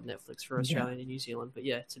think it's on Netflix for Australia and New Zealand, but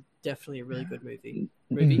yeah, it's definitely a really good movie.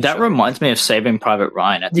 That show. reminds me of Saving Private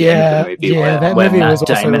Ryan at the end of the movie. Yeah, where, that where movie Matt was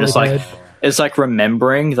also Damon really is like, good. it's like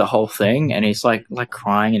remembering the whole thing, and he's like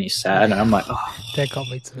crying and he's sad, and I'm like, oh. That got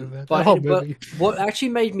me too, man. That whole But movie. what actually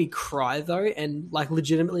made me cry though, and like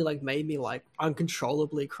legitimately like made me like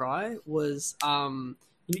uncontrollably cry was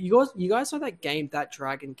you guys know that game That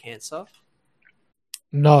Dragon Cancer?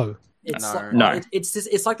 No. It's No. like, No.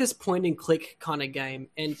 it's like this point and click kind of game,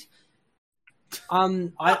 and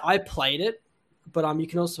I played it, but you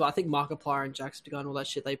can also, I think Markiplier and Jacksepticeye and all that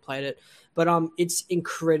shit, they played it, but it's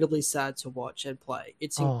incredibly sad to watch and play.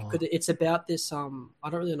 It's about this I don't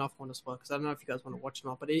really know if I want to spoil because I don't know if you guys want to watch or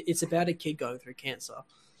not, but it's about a kid going through cancer.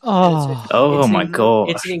 Oh. Oh my god!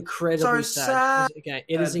 It's an incredibly So sad. Again,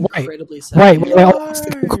 it is incredibly sad. Wait.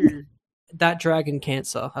 That Dragon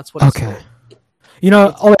Cancer. That's what it's Okay. called. You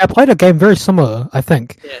know, I played a game very similar, I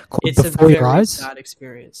think, Yeah, called it's a Before Your very Eyes. sad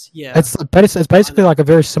experience. Yeah, It's basically like a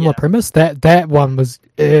very similar premise. That one was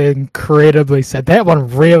incredibly sad. That one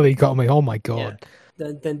really got me. Oh my god.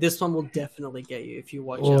 then this one will definitely get you if you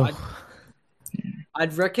watch Oh. it.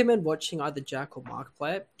 I'd recommend watching either Jack or Mark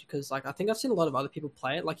play it because, like, I think I've seen a lot of other people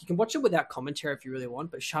play it. Like, you can watch it without commentary if you really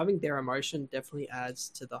want, but showing their emotion definitely adds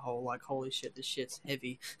to the whole, like, holy shit, this shit's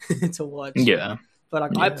heavy to watch. Yeah. But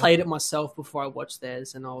like, I played it myself before I watched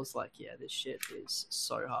theirs, and I was like, yeah, this shit is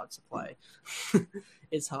so hard to play.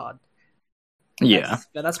 It's hard. Yeah.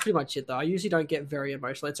 That's pretty much it, though. I usually don't get very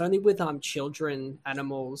emotional. It's only with children,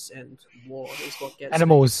 animals, and war is what gets me.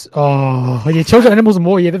 Animals. Oh, yeah, children, animals, and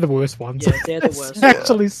more. Yeah, they're the worst ones. Yeah, they're the worst. It's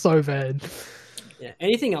actually so bad. Yeah,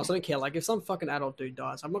 anything else, I don't care. Like, if some fucking adult dude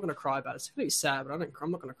dies, I'm not gonna cry about it. It's gonna be sad, but I'm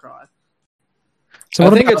not gonna cry. So I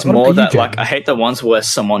what think about- it's what more about you, that like Jamie? I hate the ones where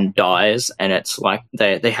someone dies and it's like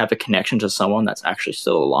they have a connection to someone that's actually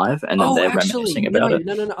still alive and then they're reminiscing about it.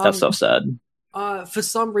 No. That stuff's sad. For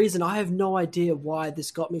some reason, I have no idea why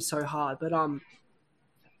this got me so hard, but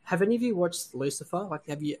have any of you watched Lucifer? Like,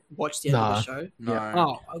 have you watched the end of the show?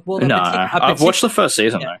 No. Oh, well, No, I've watched the first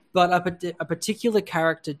season though. But a particular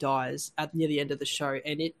character dies near the end of the show,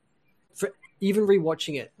 and even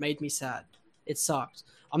rewatching it made me sad. It sucked.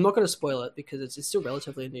 I'm not going to spoil it because it's still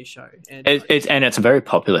relatively a new show, and It's a very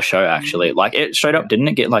popular show actually. Like it straight up didn't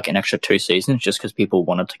it get like an extra 2 seasons just because people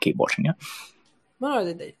wanted to keep watching it? No,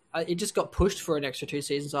 it just got pushed for an extra 2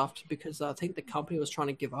 seasons after because I think the company was trying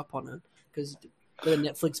to give up on it because the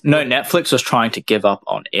Netflix. No, Netflix was trying to give up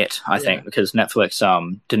on it. I think because Netflix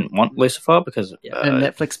didn't want Lucifer because And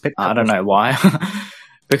Netflix picked up. I don't know why.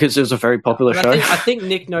 Because it was a very popular show. I think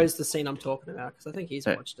Nick knows the scene I'm talking about because I think he's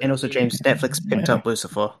watched it. And also, James, Netflix picked up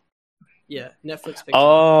Lucifer. Yeah, Netflix.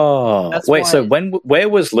 Oh, That's wait. why- So where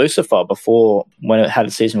was Lucifer before when it had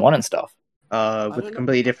season 1 and stuff? With a don't know.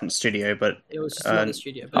 completely different studio, but It was just another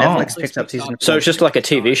studio. But Netflix picked up season So it's just like a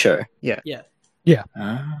TV show. Yeah.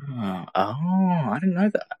 Oh, I didn't know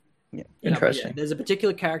that. Yeah. Interesting. Yeah, there's a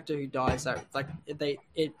particular character who dies that like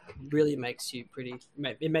it really makes you pretty.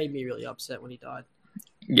 It made me really upset when he died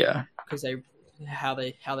Yeah. because how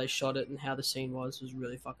they shot it and how the scene was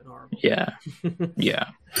really fucking horrible. Yeah. Yeah.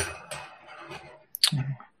 All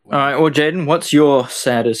right. Well, Jaden, what's your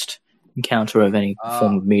saddest encounter of any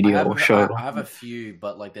form of media or show? I have a few,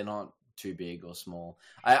 but like they're not too big or small.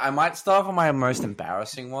 I might start off on my most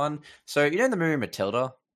embarrassing one. So you know the movie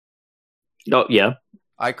Matilda? Oh, yeah.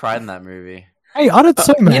 I cried in that movie. Hey, I did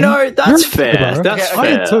too, man. You know, that's You're fair. bro. That's Okay, I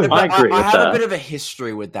fair. did too. I agree I with have that. a bit of a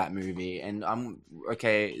history with that movie, and I'm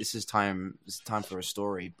okay. This is time for a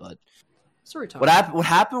story. But Sorry, Tom. what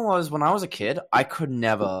happened was when I was a kid, I could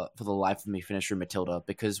never, for the life of me, finish through Matilda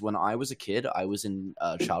because when I was a kid, I was in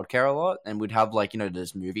childcare a lot, and we'd have like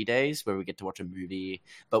those movie days where we get to watch a movie,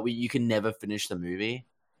 but you can never finish the movie,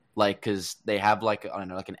 like because they have like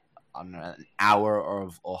an hour or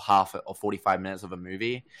half or 45 minutes of a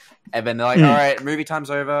movie, and then they're like, all right, movie time's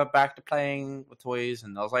over, back to playing with toys.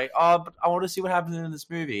 And I was like, oh, but I want to see what happens in this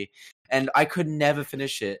movie, and I could never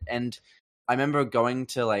finish it. And I remember going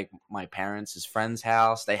to like my parents' friend's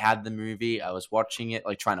house. They had the movie. I was watching it,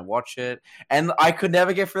 like trying to watch it, and I could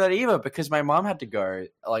never get through that either because my mom had to go.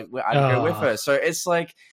 Like I had to go with her. So it's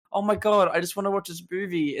like, oh my god, I just want to watch this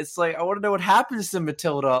movie. It's like I want to know what happens to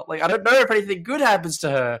Matilda. Like I don't know if anything good happens to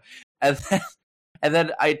her. And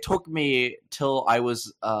then it took me till I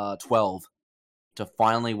was 12 to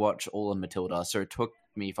finally watch all of Matilda. So it took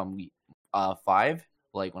me from 5,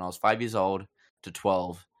 like when I was 5 years old, to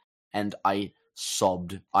 12, and I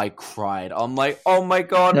sobbed. I cried. I'm like, oh my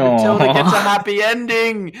god, Matilda gets a happy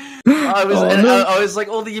ending. I was like,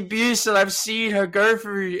 all the abuse that I've seen her go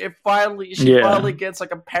through. She finally gets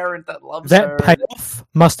like a parent that loves her. That payoff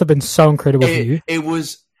must have been so incredible for you. It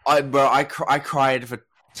was, I cried for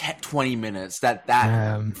 20 minutes. That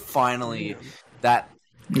finally that.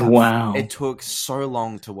 Wow. It took so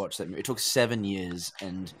long to watch that movie. It took 7 years,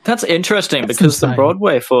 and that's interesting because the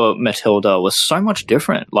Broadway for Matilda was so much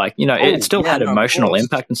different. Like, it still had emotional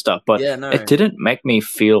impact and stuff, but it didn't make me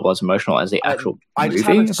feel as emotional as the actual movie.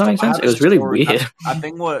 Does that make sense? It was really weird. I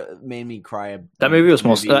think what made me cry.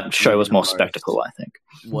 That show was more spectacle. I think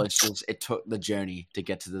was just it took the journey to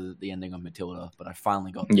get to the ending of Matilda, but I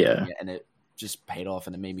finally got there, and it just paid off,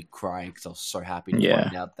 and it made me cry because I was so happy to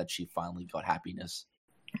find out that she finally got happiness.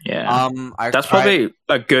 Yeah, that's probably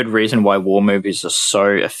a good reason why war movies are so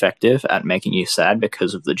effective at making you sad,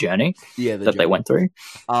 because of the journey they went through.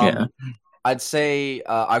 I'd say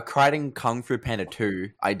I cried in Kung Fu Panda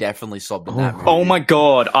 2. I definitely sobbed in that movie. Oh my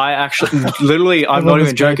god! I actually, literally, I'm not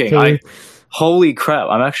even joking. Holy crap!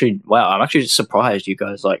 I'm actually surprised you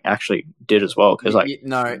guys actually did as well, because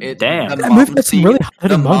damn,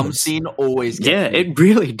 the mum scene always gets me. It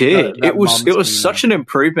really did. It was such an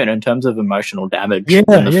improvement in terms of emotional damage in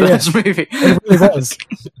the first movie. It really was.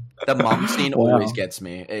 The mum scene always gets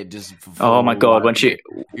me. It just oh my god, when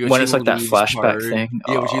it's like that flashback thing.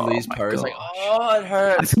 Yeah, when she leaves Paris, like it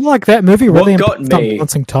hurts. I feel like that movie really got me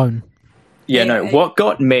balancing tone. What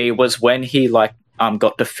got me was when he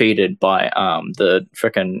got defeated by the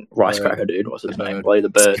freaking rice cracker dude. What's his name? The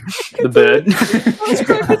bird. The bird.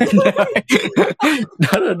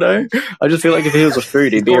 I don't know. I just feel like if he was a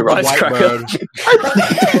food, he'd be a rice cracker.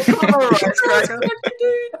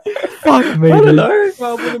 Fuck me. I don't know.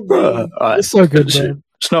 It's so good, man.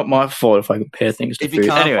 It's not my fault if I compare things to food.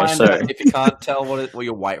 Anyway, if you can't tell what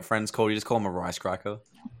your white friends call you, just call them a rice cracker.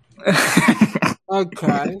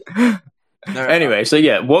 Okay. Anyway, so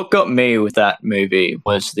what got me with that movie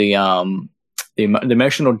was the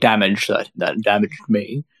emotional damage that damaged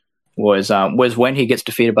me was when he gets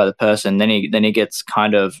defeated by the person, then he gets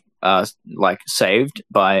kind of saved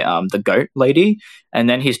by the goat lady, and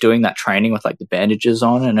then he's doing that training with the bandages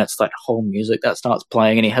on, and it's whole music that starts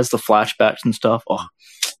playing, and he has the flashbacks and stuff. Oh,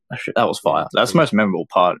 that was fire. That's the most memorable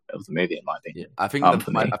part of the movie, in my opinion. I think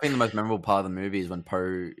the most memorable part of the movie is when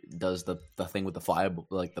Poe does the thing with the fireball,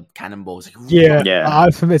 the cannonballs. It's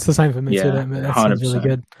the same for me too. That sounds really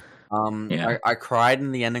good. I cried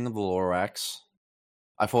in the ending of the Lorax.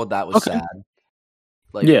 I thought that was sad.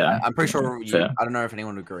 I'm pretty sure I don't know if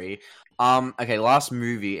anyone would agree. Okay, last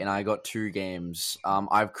movie, and I got 2 games.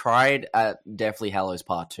 I've cried at Deathly Hallows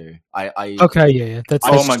Part 2. That's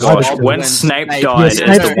oh my gosh, when Snape died is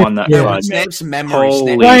the one that cried. Snape's memory.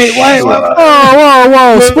 Wait,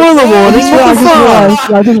 whoa! Spoiler warning!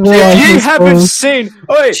 I didn't realize. If you haven't seen,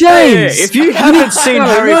 James, if you haven't seen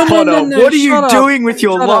Harry Potter, what are you doing with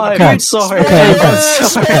your life? I'm sorry.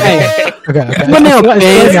 Okay.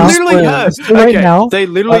 They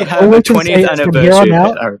literally have a 20th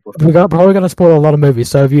anniversary. We're probably going to spoil a lot of movies,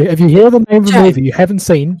 so if you hear the name of the movie you haven't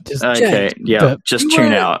seen, just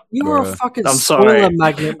tune out. You are a fucking spoiler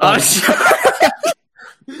magnet.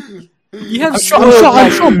 I'm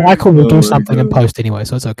sure Michael will do something in post anyway,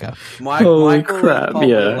 so it's okay. Holy crap!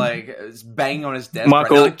 Is banging on his desk.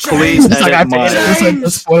 Michael, right now. please edit my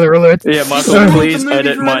spoiler alert. Yeah, Michael, please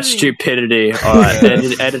edit my stupidity. All right,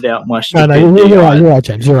 edit out my stupidity. No, you're right,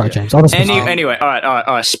 James. You're right, James. Anyway, all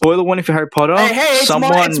right. Spoiler warning for Harry Potter. Hey,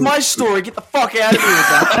 it's my story. Get the fuck out of here with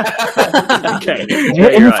that. Okay,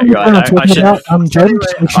 you're right.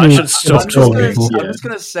 I should stop talking. I'm just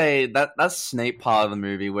gonna say that Snape part of the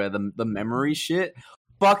movie where the memory shit.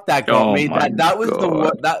 Fuck, that got me. That was the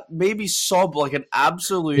word that made me sob like an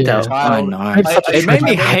absolute child. I know. It made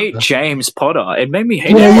me hate James Potter. It made me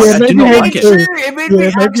hate him. I did not like it. It made me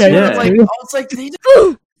actually I was like,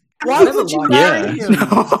 why would you marry him?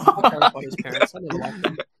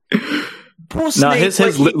 Poor Snape,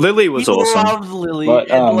 his Lily was awesome. Loved Lily,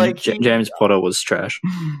 but and James Potter was trash.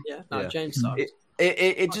 James sucked.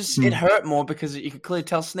 It hurt more because you could clearly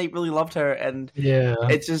tell Snape really loved her, and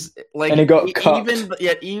it's just and he got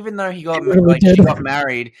even though he got she got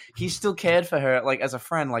married, he still cared for her as a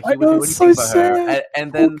friend, he would do anything for her.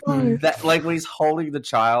 And then that when he's holding the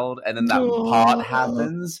child, and then that part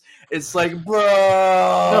happens, it's like, bro.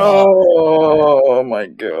 Oh my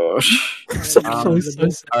gosh. All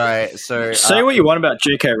right, so say what you want about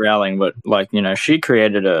J.K. Rowling, but she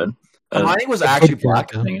created a Hermione was actually good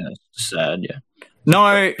black. character. thing. It's sad, yeah.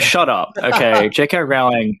 No, shut up. Okay, J.K.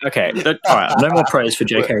 Rowling. Okay, all right. No more praise for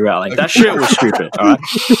J.K. Rowling. That shit was stupid. All right.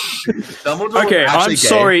 Dumbledore was Okay, actually I'm gay.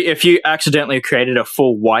 sorry if you accidentally created a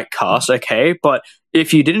full white cast. Okay, but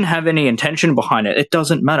if you didn't have any intention behind it, it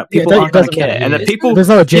doesn't matter. People aren't going to care, and the people, There's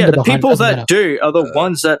no agenda the behind people it. Doesn't that matter. do are the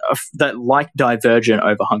ones that like Divergent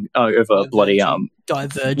over bloody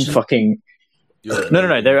Divergent. fucking.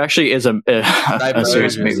 No. There actually is a series of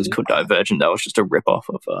Divergent. movies called Divergent that was just a rip off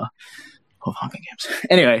of Hunger Games.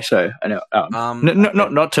 Anyway, so I know.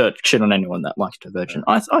 Not to shit on anyone that likes Divergent.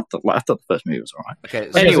 I thought the first movie was alright. Okay.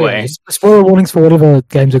 Okay, Anyway. so, yeah, spoiler warnings for whatever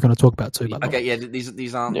games we're going to talk about too. By the way. Okay, yeah,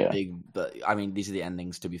 these aren't Yeah. big, but I mean, these are the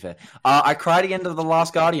endings. To be fair, I cried at the end of The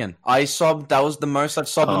Last Guardian. I sobbed. That was the most I've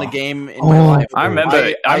sobbed in a game in my life. I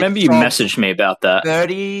remember you sobbed messaged me about that.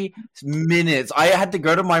 30 minutes. I had to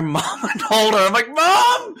go to my mom and hold her. I'm like,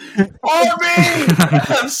 Mom, hold me.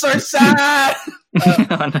 I'm so sad.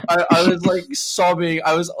 I was like sobbing.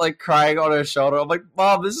 I was like crying on her shoulder. I'm like,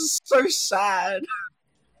 Mom, this is so sad.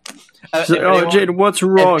 Jade, what's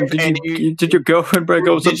wrong? Did your girlfriend break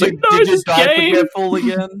up? Did Something? No, you this die game. forgetful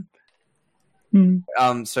again?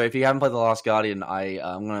 Hmm. So if you haven't played The Last Guardian,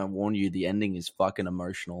 I'm gonna warn you, the ending is fucking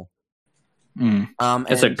emotional.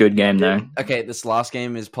 It's a good game though. Okay, this last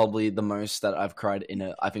game is probably the most that I've cried in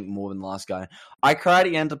it. I think more than the last guy. I cried at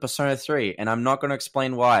the end of Persona 3, and I'm not going to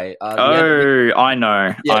explain why. I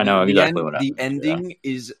know. I know exactly what happened. The ending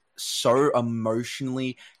is so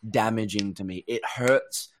emotionally damaging to me. It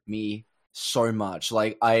hurts me so much.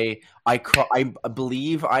 Like I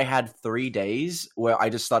believe I had 3 days where I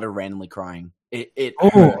just started randomly crying. It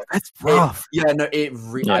hurt. That's rough.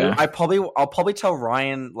 I'll probably tell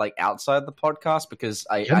Ryan like outside the podcast because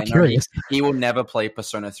I know curious. he will never play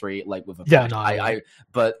Persona 3 like with a Yeah, friend. no,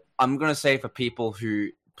 But I'm gonna say for people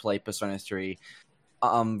who play Persona 3,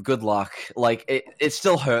 good luck. Like it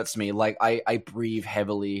still hurts me. Like I breathe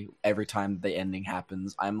heavily every time the ending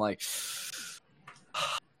happens. I'm like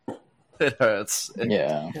it hurts.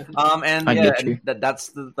 Yeah. That's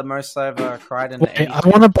the most I've cried in. Wait, I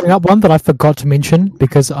want to bring up one that I forgot to mention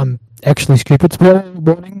because I'm actually stupid. Spoiler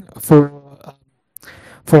warning for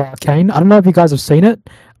Arcane. I don't know if you guys have seen it.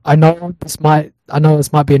 I know this might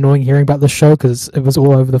be annoying hearing about this show because it was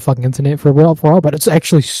all over the fucking internet for a while, but it's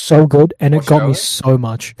actually so good and it got me so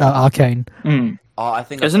much. Arcane. I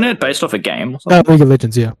think Isn't it based off a game? Or League of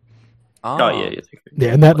Legends, yeah. Oh yeah.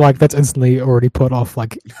 Yeah, and that's instantly already put off.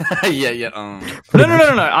 Like, yeah. No.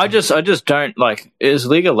 I just don't like. Is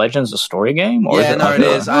League of Legends a story game? Or Yeah, it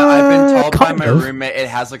is. I've been told by kind my of. roommate it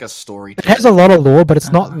has like a story. It has a lot of lore, but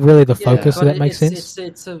it's not really the focus. So but that makes sense.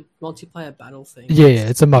 It's a multiplayer battle thing. Yeah,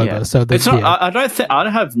 it's a MOBA. Yeah. So It's not. I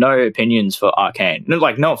don't have no opinions for Arcane. I'm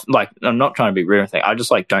not trying to be rude or anything. I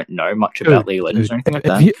just don't know much about League of Legends or anything like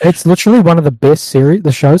that. It's literally one of the best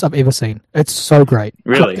the shows I've ever seen. It's so great.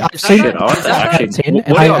 Really? I've seen it. I'll have to actually. And What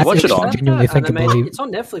do I watch it on? Genuinely think Anime- believe. It's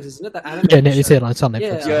on Netflix, isn't it? The anime. Yeah, it's on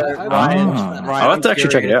Netflix. Yeah, Ryan, I'll have to actually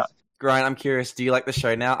check it out. Ryan, I'm curious. Do you like the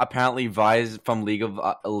show now? Apparently, Vi's from League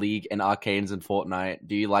and Arcane's and Fortnite.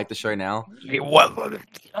 Do you like the show now? Do you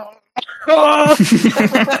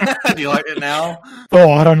like it now?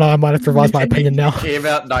 Oh, I don't know. I might have to revise my opinion now. It came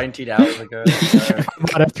out 19 hours ago. I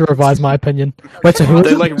might have to revise my opinion. Wait, so who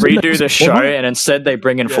They is it? redo the show and instead they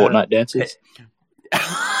bring in Fortnite dances.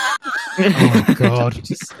 Oh god.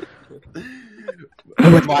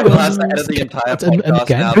 Michael has to edit the entire It's in the podcast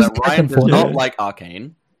game. now Who's that the Ryan second does not Fortnite? like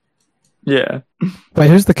Arcane. Yeah. Wait,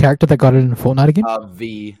 who's the character that got it in Fortnite again?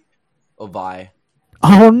 V or Vi.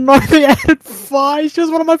 Oh no, they added Vi. She's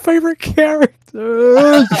one of my favorite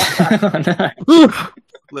characters.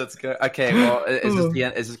 Let's go. Okay, well,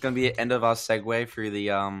 is this going to be the end of our segue through the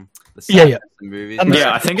Yeah. movies?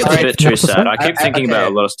 Yeah, I think it's a bit too sad. I keep thinking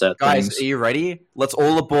about a lot of sad Guys, things. are you ready? Let's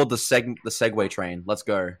all aboard the Segway train. Let's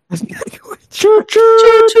go. Choo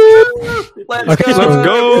choo. Let's Okay, Let's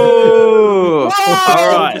go! Whoa!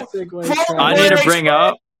 Alright. I need to bring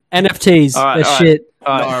up. NFTs. All right, They're all right. shit.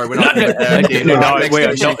 No, we're not doing that. No, we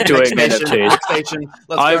are not doing NFTs.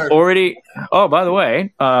 I've already. Oh, by the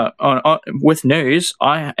way, on with news,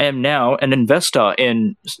 I am now an investor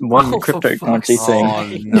in one cryptocurrency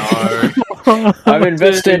thing. Oh no! I've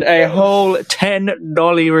invested a whole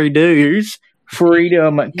 $10 dues,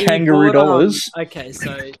 freedom kangaroo dollars. Okay,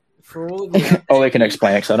 so for all of you, Oh, they can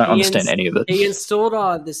explain because I don't understand any of it. he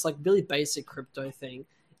installed this really basic crypto thing.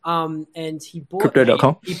 And he bought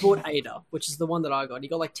Crypto.com? He bought ADA, which is the one that I got. He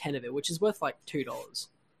got 10 of it, which is worth $2.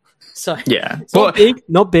 So Yeah, it's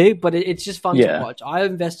not big, but it's just fun Yeah. to watch. I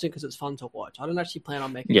invested because it's fun to watch. I don't actually plan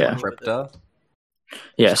on making Yeah. money with it. Crypto.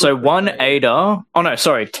 Yeah, so one ADA,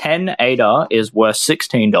 10 ADA is worth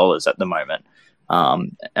 $16 at the moment.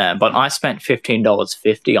 But I spent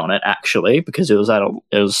 $15.50 on it actually because it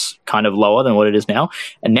was kind of lower than what it is now,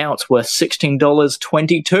 and now it's worth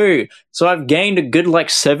 $16.22. So I've gained a good like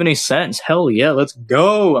 70 cents. Hell yeah, let's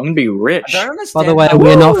go! I'm gonna be rich. By the way,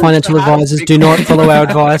 we're not financial advisors. Do not follow our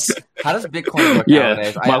advice. How does Bitcoin work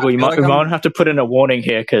nowadays? Michael, you might have to put in a warning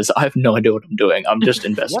here because I have no idea what I'm doing. I'm just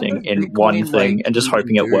investing in Bitcoin, one thing and just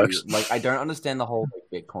hoping it works. Like, I don't understand the whole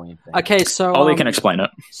Bitcoin thing. Okay, so Ollie can explain it.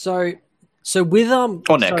 So with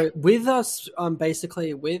Nick. so with us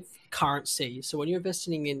basically with currency. So when you're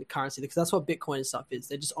investing in currency, because that's what Bitcoin and stuff is,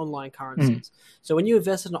 they're just online currencies. So when you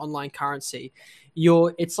invest in online currency,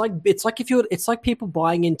 it's like people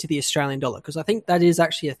buying into the Australian dollar, because I think that is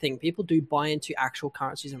actually a thing. People do buy into actual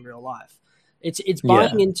currencies in real life. It's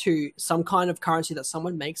buying into some kind of currency that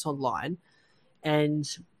someone makes online, and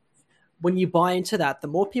when you buy into that, the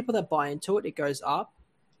more people that buy into it, it goes up.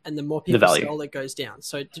 And the more people sell, it goes down.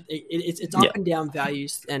 So it's up and down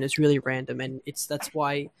values, and it's really random. And that's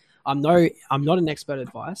why I'm not an expert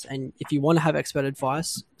advice. And if you want to have expert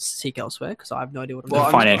advice, seek elsewhere, because I have no idea what I'm doing.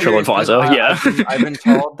 Financial advisor, I've been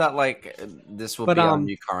told that like this will be our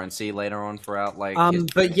new currency later on throughout like.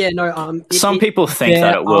 But yeah, no. Some people think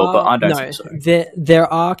that it will, but I don't think so.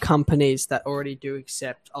 There are companies that already do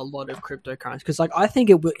accept a lot of cryptocurrency, because like I think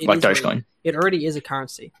it like Dogecoin. It already is a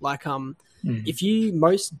currency. Like if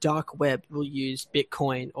most dark web will use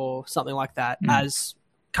Bitcoin or something like that as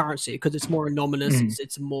currency, because it's more anonymous.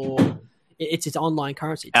 It's online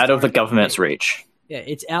currency. It's out of the government's reach. Yeah,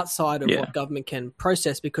 it's outside of what government can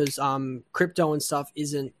process, because crypto and stuff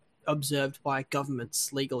isn't observed by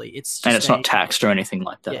governments legally. It's not taxed or anything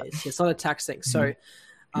like that. Yeah, it's not a tax thing. So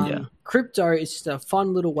crypto is just a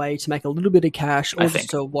fun little way to make a little bit of cash, or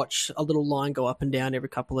just to watch a little line go up and down every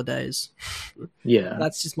couple of days. Yeah,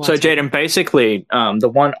 that's just my. So Jaden, basically, the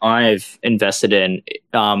one I've invested in,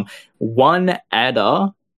 one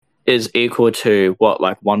ADA is equal to what,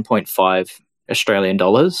 like 1.5 Australian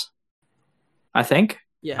dollars, I think.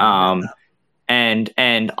 Yeah.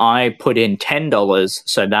 And I put in $10,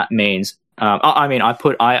 so that means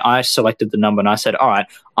I selected the number and I said, all right,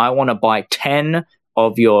 I want to buy 10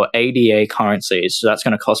 of your ADA currencies, so that's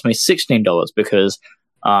going to cost me $16 because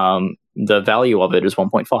the value of it is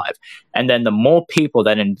 1.5. And then the more people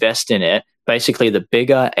that invest in it, basically the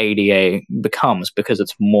bigger ADA becomes, because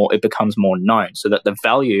it becomes more known, so that the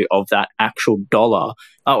value of that actual dollar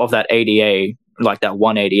of that ADA, like that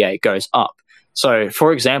one ADA, goes up. So,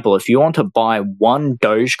 for example, if you want to buy one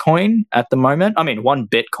Dogecoin at the moment, one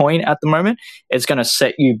Bitcoin at the moment, it's going to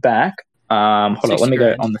set you back. Hold on, let me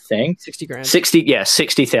go on the thing. 60 grand.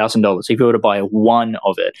 $60,000 if you were to buy one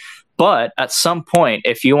of it. But at some point,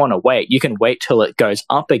 if you want to wait, you can wait till it goes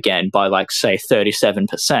up again by like say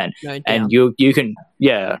 37%, and you can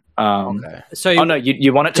Okay. So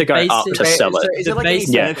you want it to go up to sell it. So is it like any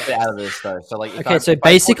benefit out of this though? So like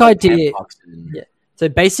basic idea. So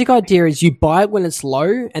basic idea is you buy it when it's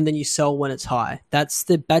low and then you sell when it's high. That's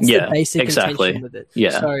the basic intention with it.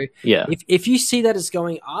 Yeah. So if you see that it's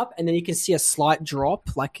going up and then you can see a slight drop,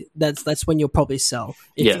 like that's when you'll probably sell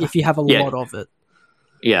if you have a lot of it.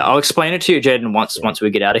 Yeah, I'll explain it to you, Jaden, once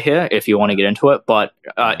we get out of here, if you want to get into it. But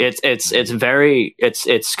it's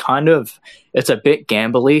a bit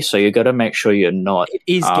gambly, so you got to make sure you're not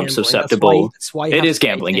susceptible. That's why it is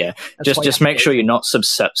gambling, yeah. Just make sure you're not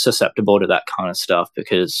susceptible to that kind of stuff,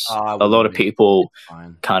 because a lot of people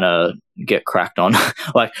kind of get cracked on.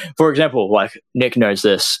 Like, for example, like Nick knows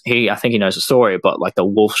this. I think he knows the story, but like the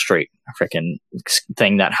Wolf Street freaking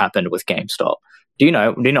thing that happened with GameStop. Do you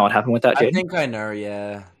know what happened with that, Jaden? I think I know,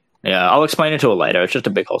 yeah. Yeah, I'll explain it to it later. It's just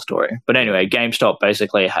a big whole story. But anyway, GameStop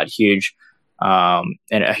basically had a huge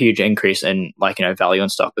increase in value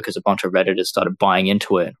and stuff, because a bunch of Redditors started buying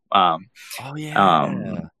into it.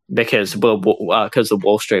 Because the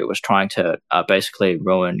Wall Street was trying to basically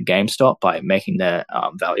ruin GameStop by making their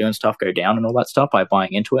value and stuff go down and all that stuff by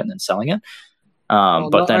buying into it and then selling it.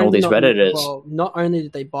 But then all these Redditors... Well, not only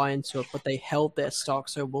did they buy into it, but they held their stock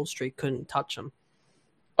so Wall Street couldn't touch them.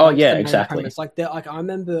 Oh, yeah, exactly. Like I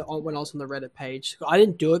remember when I was on the Reddit page, I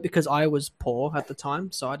didn't do it because I was poor at the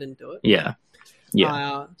time, so I didn't do it. Yeah.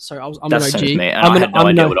 So I'm an OG. I had no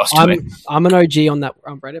idea what I was doing. I'm an OG on that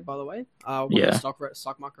Reddit, by the way.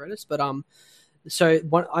 Stock market Reddit. But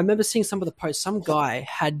I remember seeing some of the posts. Some guy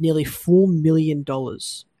had nearly $4 million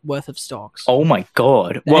worth of stocks. Oh my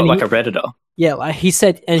god! What, like a Redditor? Yeah, like he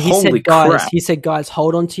said, guys,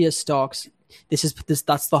 hold on to your stocks.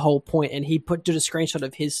 That's the whole point. And he did a screenshot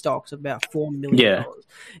of his stocks of about $4 million.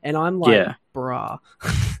 And I'm like, bruh.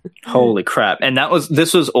 Holy crap. And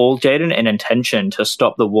this was all, Jaden, an intention to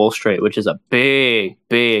stop the Wall Street, which is a big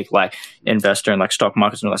like investor in like stock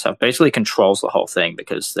markets and all that stuff, basically controls the whole thing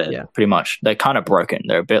because they're kind of broken.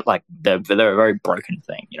 They're a bit like, they're a very broken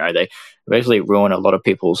thing. You know, they basically ruin a lot of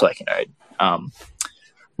people's like, you know,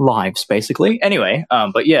 lives basically. Anyway,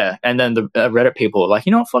 but yeah, and then the Reddit people were like,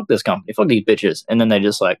 you know what, fuck this company, fuck these bitches, and then they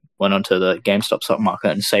just like went onto the GameStop stock market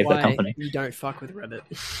and saved their company. You don't fuck with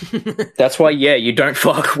Reddit. That's why, you don't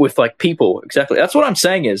fuck with like people. Exactly. That's what I'm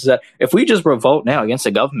saying is that if we just revolt now against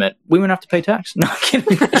the government, we wouldn't have to pay tax. No,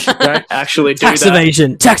 don't actually do tax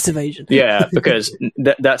evasion. Tax evasion. Yeah, because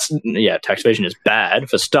tax evasion is bad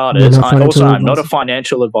for starters. I'm not a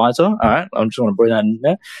financial advisor. All right, I just want to bring that in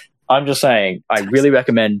there. I'm just saying, I really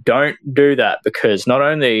recommend don't do that because not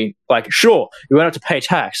only, like, sure, you won't have to pay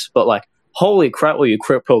tax, but, like, holy crap, will you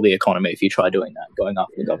cripple the economy if you try doing that, going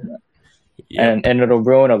after the government. Yeah. And it'll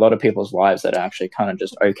ruin a lot of people's lives that are actually kind of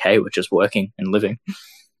just okay with just working and living.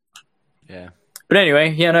 Yeah. But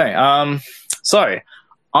anyway, so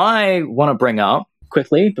I want to bring up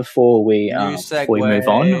quickly before we move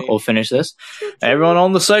on or finish this. Everyone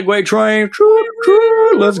on the Segway train.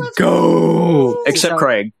 Let's go. Except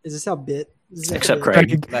Craig. Is this our bit? Except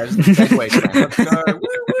Craig. Segway train. Let's go.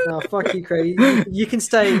 No, fuck you, Craig. You can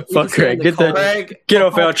stay. Fuck Craig. Get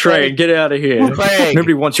off our train. Get out of here. Craig.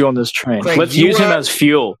 Nobody wants you on this train. Craig, let's use him as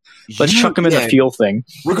fuel. Let's chuck him in the fuel thing.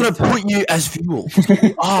 We're going to put you as fuel.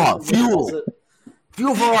 Fuel.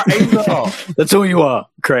 Fuel for our anger. That's all you are,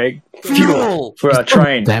 Craig. Fuel for our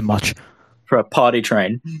train. That much. For a party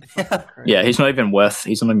train. Yeah, he's not even worth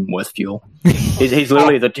fuel. He's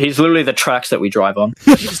literally the tracks that we drive on.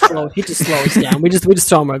 He just slow us down. We just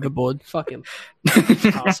throw him overboard. Fuck him.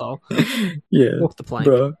 Asshole. Yeah. Walk the plank,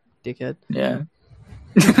 bro. Dickhead. Yeah.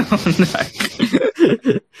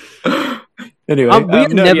 No. Anyway,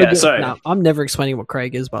 I'm never explaining what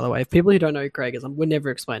Craig is, by the way. If people who don't know who Craig is, we're never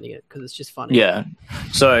explaining it because it's just funny. Yeah.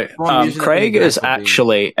 So, Craig is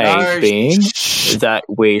actually a being that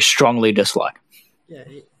we strongly dislike. Yeah.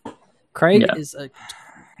 Craig is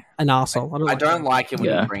an asshole. I don't like it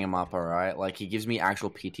when you bring him up, alright? Like, he gives me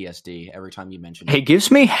actual PTSD every time you mention it. He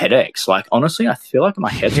gives me headaches. Like, honestly, I feel like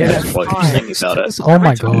my head's going to explode just thinking about it. Oh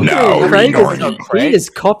my god. No, Craig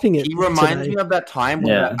is copying it. He reminds me of that time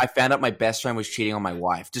when I found out my best friend was cheating on my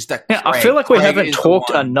wife. Just that. Yeah, I feel like we haven't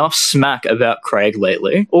talked enough smack about Craig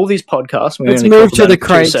lately. All these podcasts, let's move to the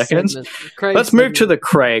Craig seconds. Let's move to the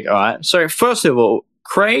Craig, alright? So, first of all,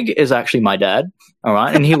 Craig is actually my dad,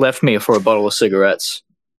 alright? And he left me for a bottle of cigarettes.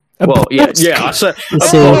 Well, I said a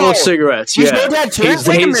bottle of cigarettes. He's my dad too.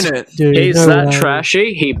 Wait a minute. Dude, he's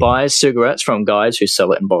trashy. He buys cigarettes from guys who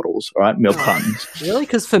sell it in bottles, right? Milk cartons. Really?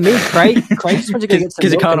 Because for me, Craig just went to go get some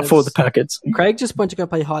because he can't afford the packets. Craig just went to go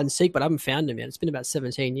play hide and seek, but I haven't found him yet. It's been about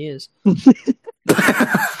 17 years.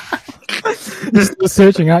 Still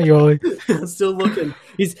searching, aren't you, Ollie? I'm still looking.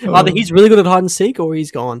 Either he's really good at hide and seek or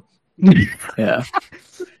he's gone. Yeah.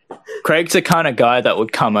 Craig's the kind of guy that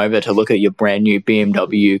would come over to look at your brand new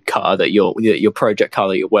BMW car your project car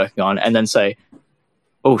that you're working on, and then say,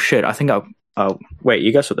 "Oh shit, I think I'll wait."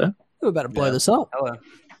 You guys were there? We're about to blow this up. Hello.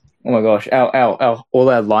 Oh my gosh! Ow! All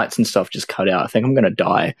our lights and stuff just cut out. I think I'm gonna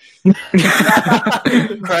die.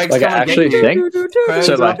 Craig's like I actually think.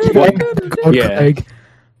 So like, Craig.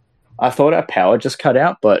 I thought our power just cut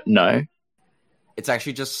out, but no. It's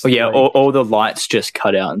actually just all the lights just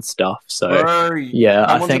cut out and stuff. So I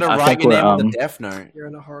think we're Death Note. You're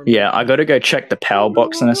in a horror I got to go check the power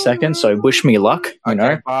box in a second. So wish me luck. You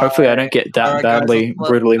know, hopefully I don't get that badly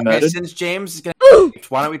brutally murdered. Since James is going,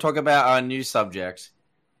 why don't we talk about our new subject?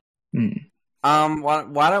 Why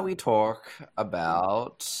don't we talk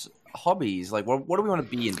about hobbies? Like, what do we want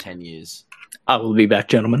to be in 10 years? I will be back,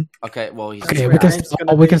 gentlemen. Okay, well, we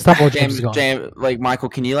can stop while James is gone. James, like Michael,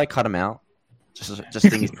 can you cut him out? Just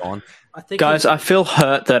think he's gone. Guys, I feel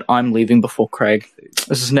hurt that I'm leaving before Craig.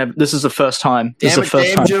 This is the first time. This is the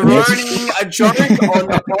first time. You're ruining a joke on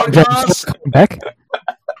the podcast. Back.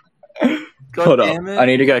 Hold up. I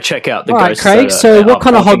need to go check out the ghosts. All right, Craig, so what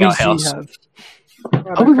kind of hobbies do you have?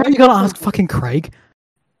 Are we really going to ask fucking Craig?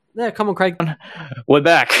 Yeah, come on, Craig. We're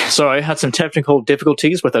back. Sorry, I had some technical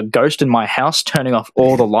difficulties with a ghost in my house turning off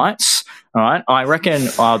all the lights. All right, I reckon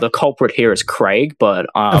the culprit here is Craig, but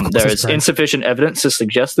there is insufficient evidence to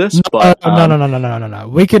suggest this. No.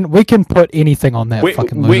 We can put anything on that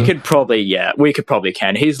fucking loser. We could probably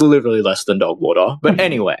can. He's literally less than dog water. But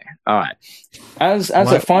anyway, all right. As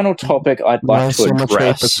a final topic, I'd like to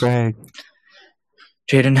address.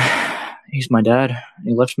 Jaden, He's my dad.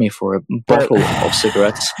 He left me for a bottle of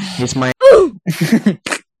cigarettes. He's my.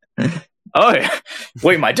 Oh,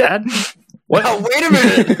 wait, my dad? What? Oh, wait a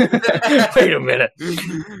minute. Wait a minute.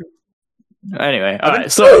 Anyway, all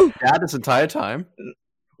right. So, dad this entire time.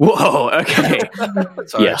 Whoa. Okay.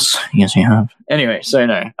 Yes, you have. Anyway, so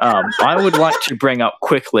no. I would like to bring up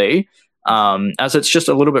quickly, as it's just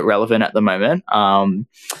a little bit relevant at the moment. A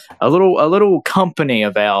little company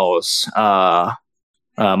of ours,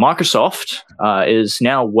 Microsoft, is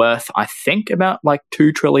now worth, I think, about like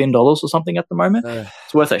 $2 trillion or something at the moment.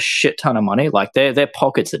 It's worth a shit ton of money. Like their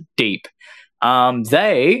pockets are deep.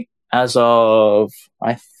 They, as of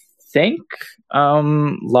I think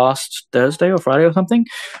last Thursday or Friday or something,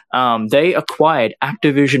 they acquired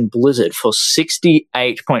Activision Blizzard for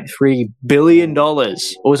 $68.3 billion. Or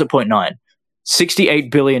was it 0.9?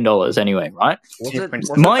 $68 billion anyway, right?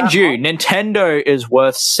 Mind you, Nintendo is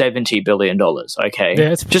worth $70 billion, okay?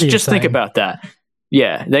 Yeah, it's just think about that.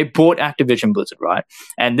 Yeah, they bought Activision Blizzard, right?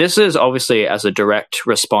 And this is obviously as a direct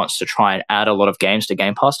response to try and add a lot of games to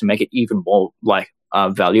Game Pass to make it even more like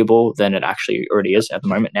valuable than it actually already is at the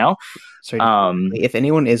moment now. So, if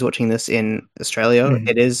anyone is watching this in Australia,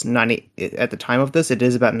 it is 90 at the time of this. It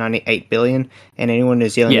is about 98 billion, and anyone in New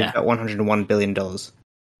Zealand is about $101 billion.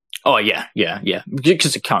 Oh yeah,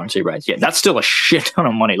 because the currency rates. Yeah, that's still a shit ton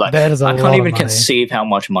of money. Like that is I can't even conceive how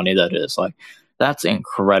much money that is. Like that's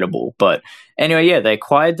incredible. But anyway, yeah, they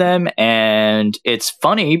acquired them, and it's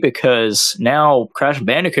funny because now Crash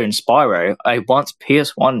Bandicoot and Spyro, a once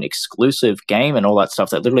PS1 exclusive game and all that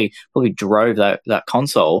stuff that literally probably drove that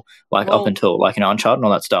console up until Uncharted and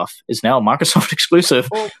all that stuff, is now Microsoft exclusive.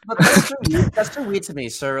 Well, but that's so weird to me.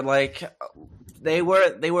 So like they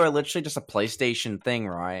were literally just a PlayStation thing,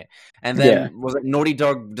 right? And then was it Naughty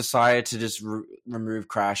Dog decided to just remove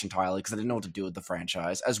Crash entirely because they didn't know what to do with the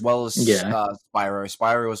franchise, as well as Spyro.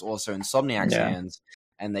 Spyro was also Insomniac's hands,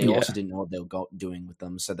 and they also didn't know what they were doing with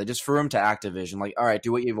them, so they just threw them to Activision. Like, all right,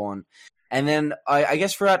 do what you want. And then I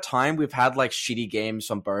guess throughout time we've had like shitty games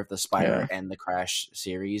from both the Spyro and the Crash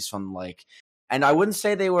series from like. And I wouldn't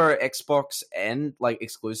say they were Xbox and like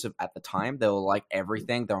exclusive at the time. They were like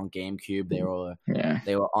everything. They're on GameCube. They were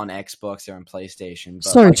on Xbox. They're on PlayStation. But,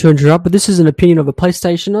 sorry to interrupt, but this is an opinion of a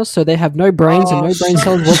PlayStationer, so they have no brains and no brain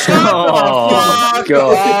cells whatsoever. Oh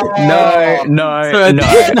god! No.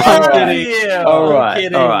 All right.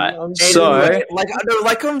 So,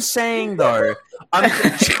 like I'm saying though, I'm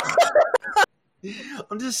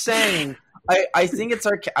just saying. I think it's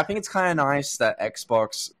okay. I think it's kind of nice that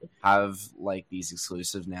Xbox have like these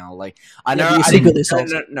exclusives now. Like I know,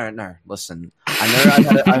 no. Listen, I know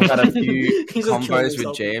I've had a few combos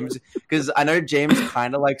with James because I know James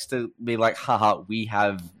kind of likes to be like, haha, we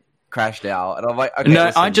have crashed out, and I'm like, okay, no,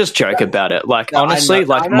 listen. I just joke about it. Like honestly,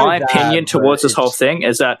 my opinion towards this whole thing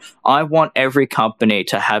is that I want every company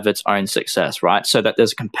to have its own success, right? So that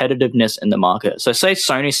there's competitiveness in the market. So say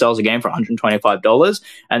Sony sells a game for $125,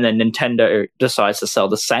 and then Microsoft decides to sell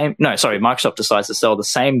the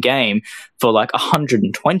same game for like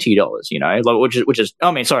 $120, you know, like, which is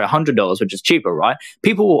 $100, which is cheaper, right?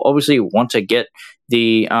 People will obviously want to get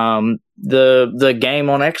the game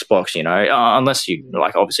on Xbox, you know, unless you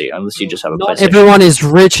just have a PlayStation. Everyone is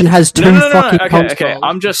rich and has two fucking consoles. Okay.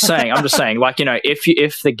 I'm just saying, like, you know,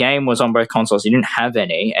 if the game was on both consoles, you didn't have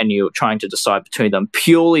any, and you're trying to decide between them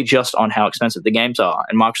purely just on how expensive the games are,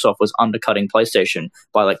 and Microsoft was undercutting PlayStation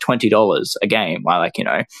by like $20 a game, like, you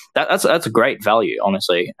know, that's a great value,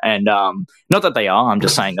 honestly. And not that they are, I'm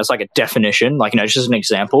just saying that's like a definition, like, you know, it's just an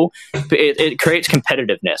example. But it creates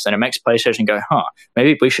competitiveness, and it makes PlayStation go,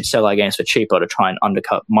 maybe we should sell our games for cheaper to try and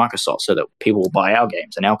undercut Microsoft so that people will buy our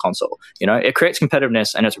games and our console. You know, it creates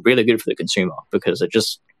competitiveness, and it's really good for the consumer because it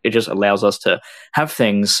just allows us to have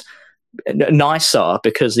things nicer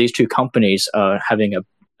because these two companies are having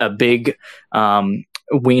a big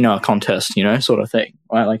wiener contest, you know, sort of thing,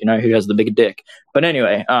 right? Like, you know, who has the bigger dick. But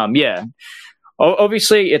anyway,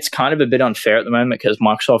 obviously it's kind of a bit unfair at the moment because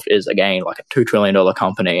Microsoft is, again, like a $2 trillion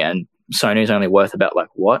company, and Sony's only worth about like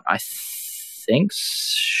what I think.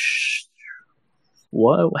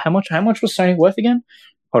 What? How much was Sony worth again?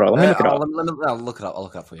 Hold on, let me look it up. I'll look it up. I'll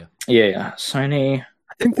look it up for you. Yeah. Sony.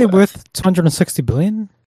 I think they're worth 260 billion.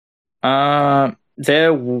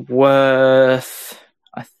 They're worth.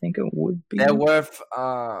 I think it would be. They're worth.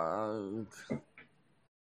 I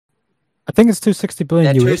think it's 260 billion.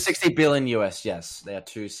 They're US. 260 billion US. Yes, they are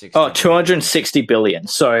 260. Oh, 260 billion.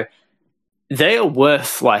 So they are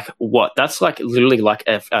worth like what? That's like literally like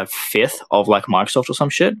a fifth of like Microsoft or some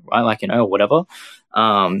shit, right? Like, you know, or whatever.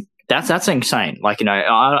 That's insane. Like, you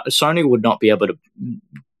know, Sony would not be able to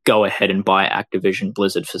go ahead and buy Activision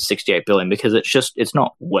Blizzard for $68 billion, because it's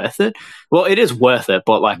not worth it. Well, it is worth it,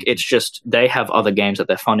 but like it's just they have other games that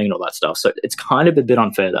they're funding and all that stuff. So it's kind of a bit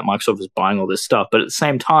unfair that Microsoft is buying all this stuff. But at the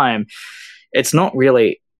same time, it's not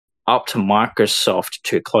really up to Microsoft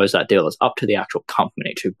to close that deal. It's up to the actual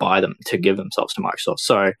company to buy them, to give themselves to Microsoft.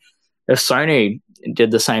 So if Sony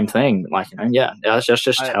did the same thing, like, that's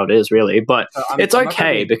just how it is, really. But it's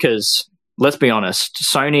okay because, let's be honest,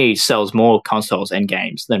 Sony sells more consoles and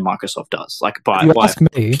games than Microsoft does. Like, by ask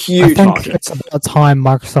me, huge I think margin. it's about time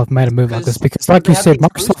Microsoft made a move like this, because, like you said,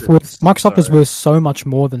 Microsoft is worth so much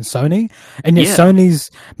more than Sony, and yet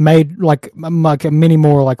Sony's made like many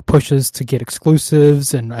more like pushes to get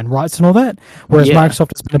exclusives and rights and all that, whereas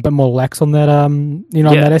Microsoft has been a bit more lax on that, on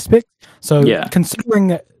that aspect. So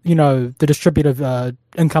considering the distributive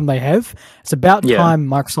income they have, it's about time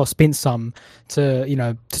Microsoft spent some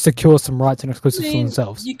to secure some rights and exclusives for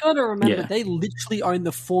themselves. You got to remember, they literally own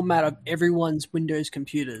the format of everyone's Windows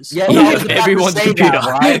computers. Everyone's computer,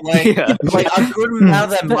 right? Like a good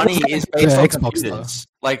amount of their money is based on Xbox, computers.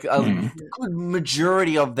 Like a good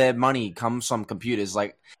majority of their money comes from computers.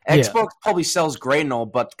 Like Xbox probably sells great and all,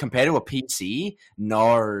 but compared to a PC,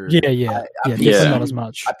 no. PC, not as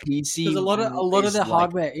much. A PC, because a lot of the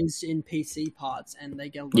hardware is in PC parts, and they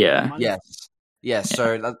get a lot of money.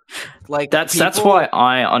 So that's why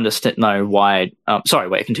I understand. No, why? Sorry,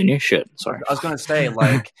 wait, continue. Shit, sorry. I was gonna say,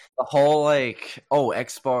 like, the whole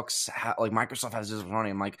Xbox, Microsoft has this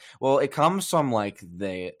running. I'm like, well, it comes from like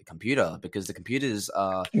the computer, because the computers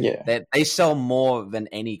they sell more than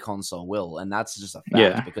any console will, and that's just a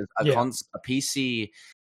fact. Because a PC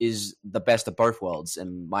is the best of both worlds,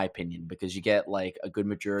 in my opinion, because you get like a good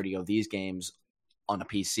majority of these games on a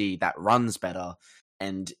PC that runs better.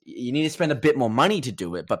 And you need to spend a bit more money to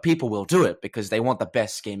do it, but people will do it because they want the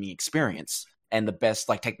best gaming experience and the best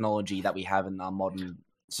like technology that we have in our modern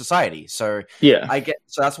society. So so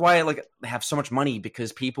that's why they have so much money,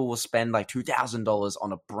 because people will spend like $2,000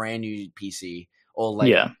 on a brand new PC, or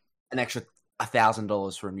like an extra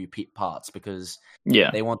 $1,000 for new parts, because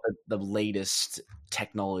they want the latest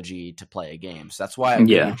technology to play a game. So that's why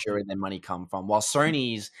majority of their money come from. While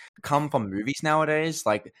Sony's come from movies nowadays,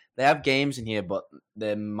 like they have games in here, but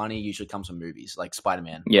their money usually comes from movies, like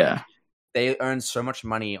Spider-Man. They earn so much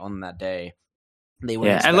money on that day.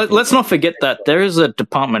 And let's not forget that there is a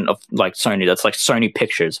department of like Sony that's like Sony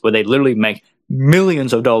Pictures, where they literally make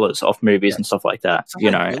millions of dollars off movies and stuff like that,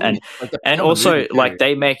 and also like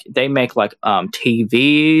they make like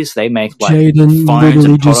TVs, they make like phones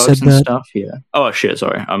and products and stuff. Oh shit,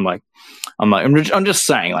 sorry. I'm just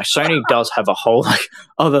saying, like, Sony does have a whole like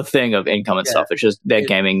other thing of income and stuff. It's just their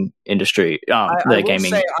gaming industry, their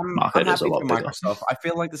gaming market is a lot bigger. Microsoft. I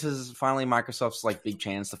feel like this is finally Microsoft's like big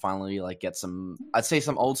chance to finally like get some, I'd say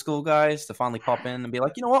some old school guys to finally pop in and be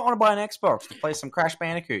like, you know what, I want to buy an Xbox to play some Crash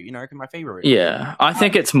Bandicoot, my favorite. Yeah, I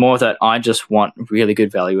think it's more that I just want really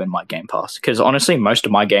good value in my Game Pass, because honestly, most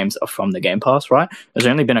of my games are from the Game Pass, right? There's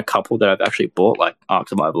only been a couple that I've actually bought, like Ark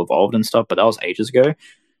Survival Evolved and stuff, but that was ages ago.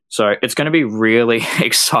 So it's going to be really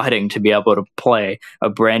exciting to be able to play a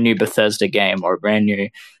brand new Bethesda game, or a brand new,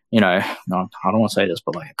 no, I don't want to say this,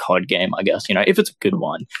 but like a COD game, I guess, if it's a good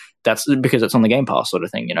one. That's because it's on the Game Pass sort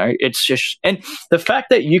of thing, It's just, and the fact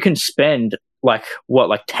that you can spend like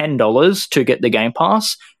 $10 to get the Game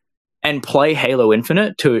Pass and play Halo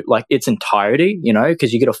Infinite to like its entirety,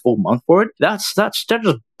 because you get a full month for it. That just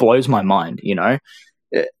blows my mind,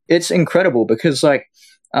 It's incredible, because like,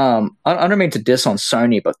 I don't mean to diss on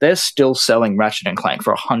Sony, but they're still selling Ratchet and Clank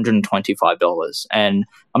for $125, and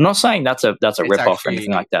I'm not saying that's a rip-off or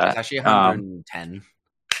anything like that. It's actually $110.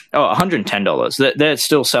 $110. They're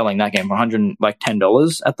still selling that game for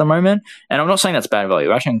 $110 at the moment, and I'm not saying that's bad value.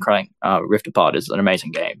 Ratchet and Clank Rift Apart is an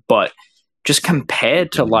amazing game, but just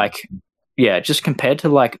compared to Microsoft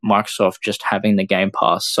just having the Game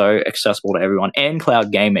Pass so accessible to everyone and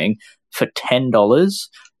cloud gaming for $10.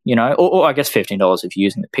 Or I guess $15 if you're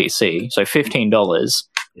using the PC. So $15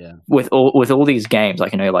 with all these games,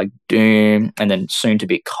 like like Doom, and then soon to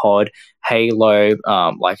be COD, Halo,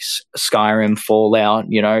 like Skyrim, Fallout.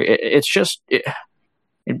 It's just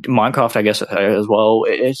Minecraft, I guess, as well.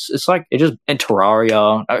 It's like it just, and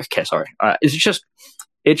Terraria. Okay, sorry. It's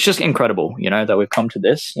just incredible. That we've come to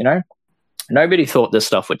this. Nobody thought this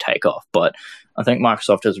stuff would take off, but I think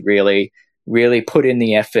Microsoft has really put in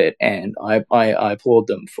the effort, and I applaud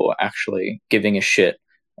them for actually giving a shit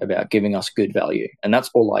about giving us good value, and that's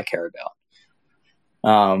all I care about.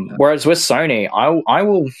 Whereas with Sony, I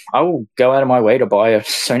will go out of my way to buy a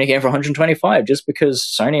Sony game for 125 just because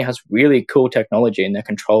Sony has really cool technology in their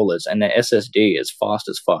controllers and their SSD is fast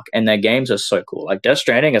as fuck and their games are so cool. Like Death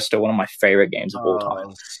Stranding is still one of my favorite games of all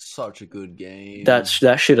time. Such a good game. That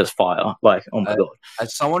shit is fire. Like, oh my god!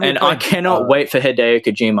 As someone I cannot wait for Hideo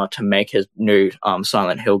Kojima to make his new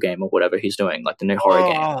Silent Hill game or whatever he's doing, like the new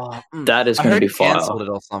horror game. That is going to be fire. Canceled it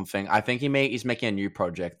or something. I think he's making a new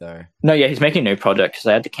project though. No, yeah, he's making a new project because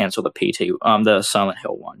they had to cancel the the Silent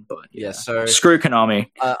Hill one. But yeah, so screw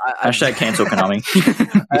Konami. Hashtag cancel Konami.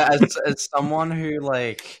 as someone who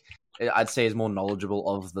like I'd say is more knowledgeable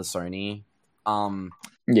of the Sony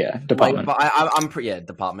department. But I'm pretty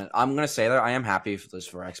department. I'm gonna say that I am happy for this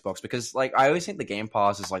for Xbox because like I always think the Game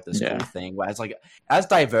Pass is like this cool thing where it's like as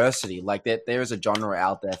diversity, like there is a genre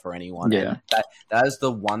out there for anyone. Yeah, and that is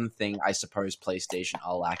the one thing I suppose PlayStation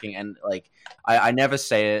are lacking. And like I never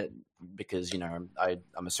say it because I'm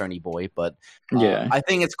a Sony boy, but I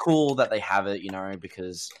think it's cool that they have it.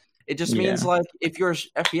 Because it just means like if you're an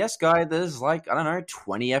FPS guy, there's like I don't know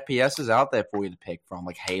 20 FPSs out there for you to pick from,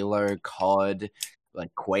 like Halo, COD.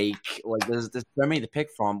 Like Quake, like there's so many to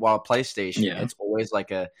pick from. While PlayStation, it's always like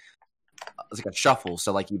it's like a shuffle.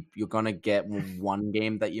 So like you're gonna get one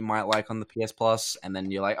game that you might like on the PS Plus, and then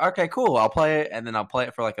you're like, okay, cool, I'll play it, and then I'll play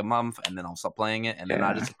it for like a month, and then I'll stop playing it, and then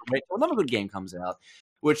I just wait till another good game comes out,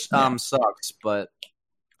 which sucks. But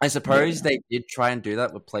I suppose they did try and do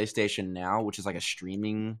that with PlayStation Now, which is like a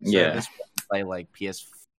streaming service. Play like PS.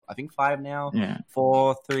 I think 5 now,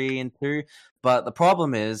 4, 3, and 2. But the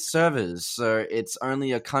problem is servers. So it's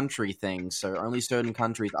only a country thing. So only certain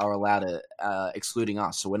countries are allowed it, excluding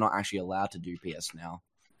us. So we're not actually allowed to do PS Now,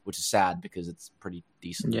 which is sad because it's pretty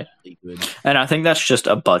decently good. And I think that's just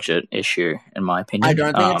a budget issue, in my opinion. I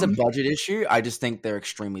don't think it's a budget issue. I just think they're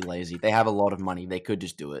extremely lazy. They have a lot of money. They could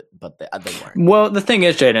just do it, but they won't. Well, the thing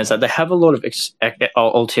is, Jaden, is that they have a lot of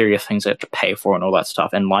ulterior things they have to pay for and all that stuff,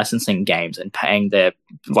 and licensing games and paying their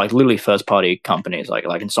like literally first-party companies like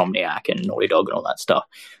Insomniac and Naughty Dog and all that stuff.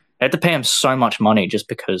 They have to pay them so much money just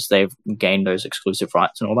because they've gained those exclusive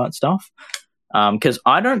rights and all that stuff. Because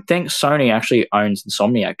I don't think Sony actually owns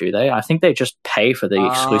Insomniac, do they? I think they just pay for the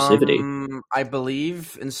exclusivity. I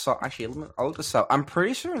believe actually, I'll look this up. I'm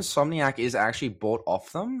pretty sure Insomniac is actually bought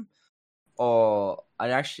off them, or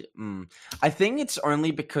I think it's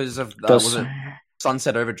only because of was it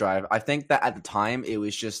Sunset Overdrive. I think that at the time it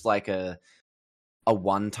was just like a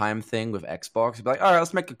one-time thing with Xbox. It'd be like, all right,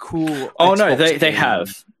 let's make a cool. Oh Xbox no, they game.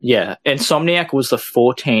 have. Yeah, Insomniac was the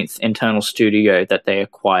 14th internal studio that they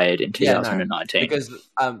acquired in 2019. Because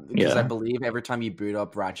I believe every time you boot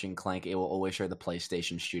up Ratchet and Clank, it will always show the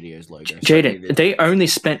PlayStation Studios logo. Jaden, they only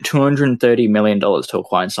spent $230 million to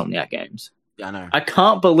acquire Insomniac games. Yeah, I know. I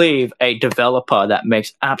can't believe a developer that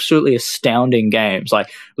makes absolutely astounding games, like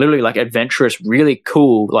literally like adventurous, really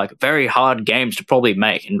cool, like very hard games to probably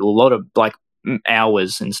make, and a lot of like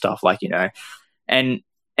hours and stuff, like and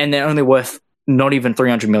they're only worth not even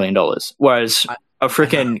 $300 million, whereas a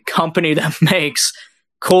freaking company that makes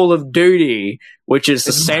Call of Duty, which is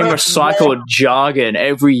the same recycled jargon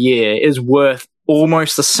every year, is worth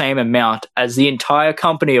almost the same amount as the entire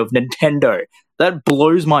company of Nintendo. That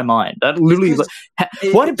blows my mind. That literally,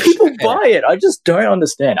 why do people buy it? I just don't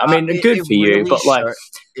understand. I mean, good for you, but like,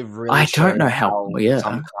 I don't know how.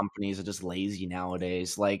 Some companies are just lazy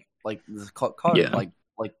nowadays. Like COD, like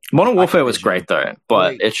Modern Warfare was great though,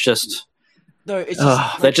 but it's just. No, it's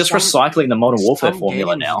just, they're just recycling the Modern Warfare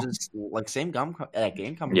formula now. Like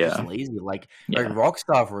game companies just lazy. Like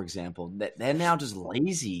Rockstar, for example, they're now just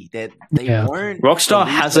lazy. They weren't. Rockstar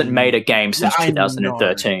hasn't made a game since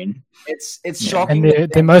 2013. It's shocking.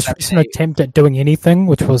 And their most recent attempt at doing anything,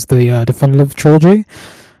 which was the Definitive Trilogy.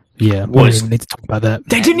 Yeah, we don't even need to talk about that.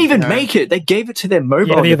 They didn't even make it. They gave it to their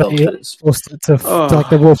mobile developers. Like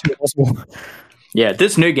the world's impossible. Yeah,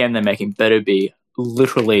 this new game they're making better be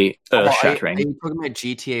literally earth-shattering. Are you talking about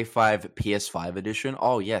GTA 5 PS5 edition?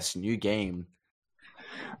 Oh yes, new game.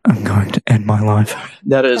 I'm going to end my life.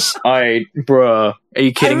 That is, bruh. Are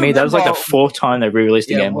you kidding me? That was like the fourth time they re-released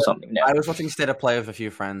the game or something. Now. I was watching State of Play with a few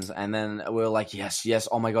friends, and then we were like, "Yes,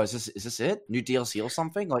 oh my god, is this it? New DLC or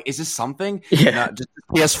something? Like, is this something?" Yeah, no, just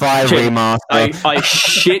PS5 remaster.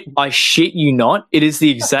 I shit you not. It is the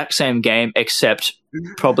exact same game, except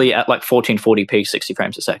probably at like 1440p, 60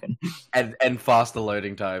 frames a second, and faster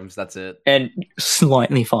loading times. That's it. And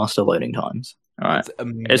slightly faster loading times. All right,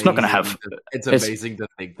 it's not going to have. It's amazing to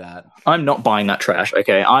think that. I'm not buying that trash.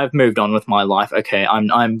 Okay, I've moved on with my life. Okay,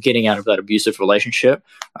 I'm getting out of that abusive relationship.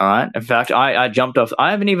 All right. In fact, I jumped off. I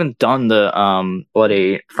haven't even done the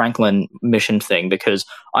bloody Franklin mission thing because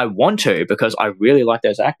I want to, because I really like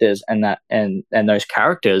those actors and those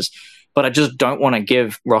characters, but I just don't want to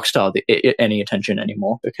give Rockstar any attention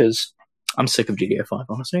anymore because I'm sick of GTA 5.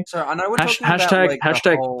 Honestly. So I know we're talking hashtag about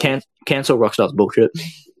hashtag cancel Rockstar's bullshit.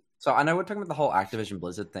 So I know we're talking about the whole Activision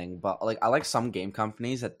Blizzard thing, but like I like some game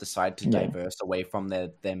companies that decide to diverse away from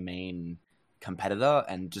their main competitor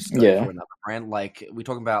and just go for another brand. Like we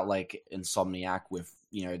talking about like Insomniac with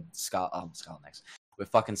Scarlet Next with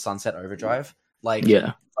fucking Sunset Overdrive. Like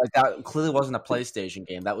that clearly wasn't a PlayStation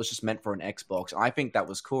game. That was just meant for an Xbox. And I think that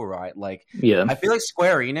was cool, right? Like I feel like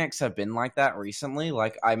Square Enix have been like that recently.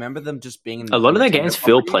 Like I remember them just being in a lot of their games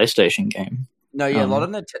feel PlayStation game. No, a lot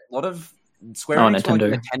of Square Enix were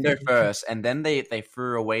like Nintendo first, and then they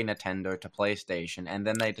threw away Nintendo to PlayStation, and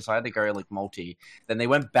then they decided to go like multi. Then they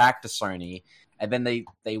went back to Sony, and then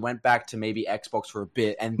they went back to maybe Xbox for a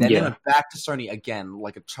bit, and then they went back to Sony again,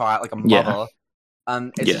 like a child, like a mother.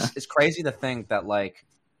 It's crazy to think that like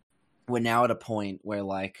we're now at a point where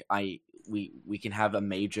like we can have a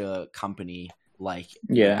major company like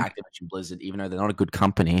Activision Blizzard, even though they're not a good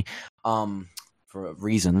company, for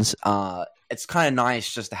reasons. It's kind of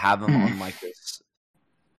nice just to have them on like this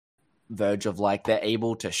verge of like they're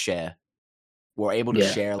able to share. We're able to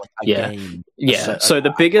share like a game. Yeah. So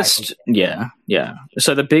the biggest,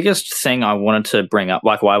 So the biggest thing I wanted to bring up,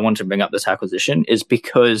 like why I wanted to bring up this acquisition, is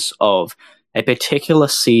because of a particular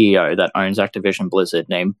CEO that owns Activision Blizzard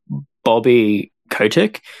named Bobby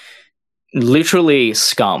Kotick. Literally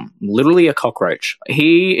scum, literally a cockroach.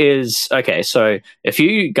 He is okay. So if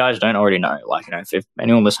you guys don't already know, like, if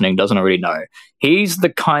anyone listening doesn't already know, he's the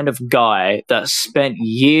kind of guy that spent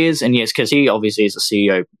years and years, because he obviously is a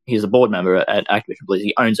CEO, he's a board member at Activision Blizzard,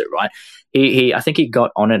 he owns it, right? I think he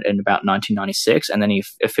got on it in about 1996, and then he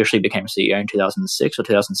officially became CEO in 2006 or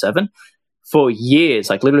 2007. For years,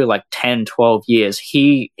 like literally like 10, 12 years,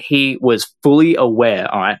 he was fully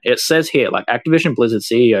aware, all right? It says here, like Activision Blizzard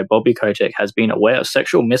CEO Bobby Kotick has been aware of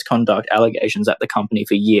sexual misconduct allegations at the company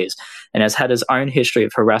for years and has had his own history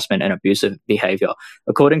of harassment and abusive behavior.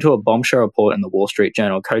 According to a bombshell report in the Wall Street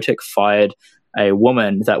Journal, Kotick fired a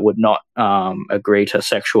woman that would not agree to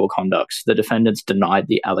sexual conduct. The defendants denied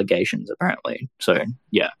the allegations, apparently. So,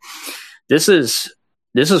 yeah.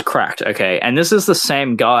 This is cracked, okay? And this is the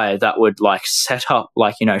same guy that would like set up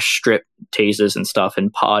like, strip teasers and stuff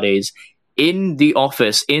and parties in the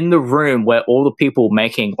office, in the room where all the people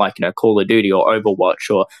making like, Call of Duty or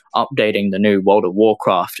Overwatch or updating the new World of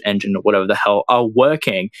Warcraft engine or whatever the hell are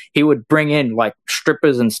working. He would bring in like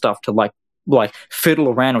strippers and stuff to like fiddle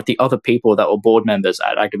around with the other people that were board members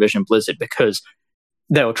at Activision Blizzard because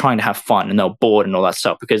they were trying to have fun and they were bored and all that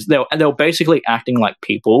stuff because they were basically acting like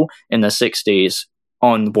people in the 60s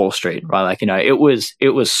on Wall Street, right? Like, it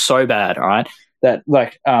was so bad, all right, that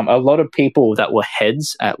like a lot of people that were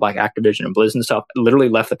heads at like Activision and Blizzard and stuff literally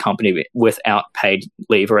left the company without paid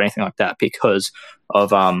leave or anything like that because of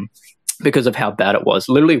how bad it was.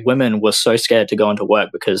 Literally, women were so scared to go into work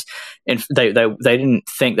because they didn't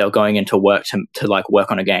think they were going into work to like work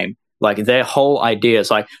on a game. Like their whole idea is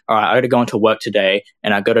like, all right, I got to go into work today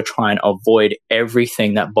and I got to try and avoid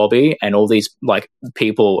everything that Bobby and all these like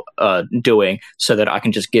people are doing so that I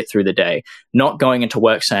can just get through the day. Not going into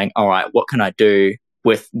work saying, all right, what can I do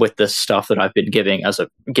with the stuff that I've been given as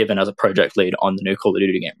a project lead on the new Call of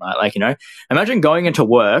Duty game, right? Like, imagine going into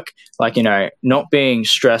work, like, not being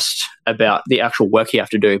stressed about the actual work you have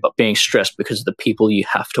to do, but being stressed because of the people you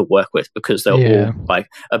have to work with because they're all like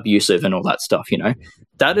abusive and all that stuff,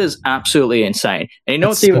 That is absolutely insane. And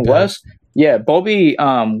what's even worse? Yeah, Bobby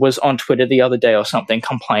was on Twitter the other day or something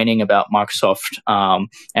complaining about Microsoft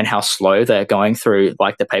and how slow they're going through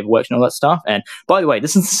like the paperwork and all that stuff. And by the way,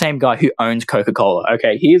 this is the same guy who owns Coca-Cola.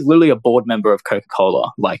 Okay, he is literally a board member of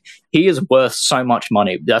Coca-Cola. Like he is worth so much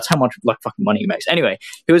money. That's how much like fucking money he makes. Anyway,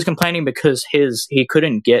 he was complaining because he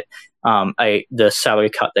couldn't get the salary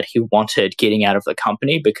cut that he wanted getting out of the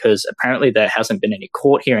company because apparently there hasn't been any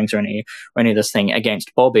court hearings or any of this thing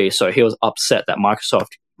against Bobby. So he was upset that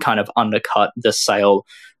Microsoft kind of undercut the sale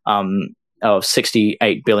of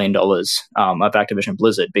 $68 billion of Activision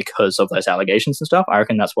Blizzard because of those allegations and stuff. I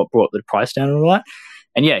reckon that's what brought the price down and all that.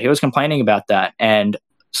 And yeah, he was complaining about that. And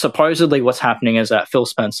supposedly what's happening is that Phil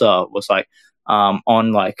Spencer was like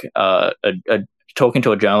on like talking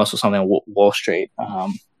to a journalist or something on Wall Street. I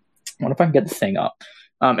wonder if I can get the thing up.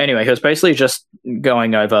 Anyway, he was basically just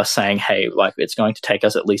going over saying, hey, like it's going to take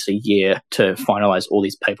us at least a year to finalize all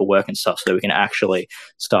these paperwork and stuff so that we can actually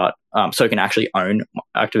start so he can actually own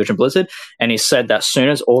Activision Blizzard. And he said that as soon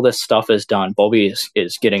as all this stuff is done, Bobby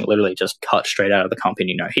is getting literally just cut straight out of the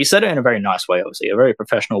company. He said it in a very nice way, obviously, a very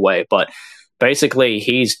professional way, but basically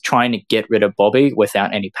he's trying to get rid of Bobby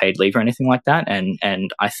without any paid leave or anything like that.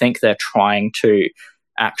 And I think they're trying to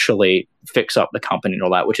actually fix up the company and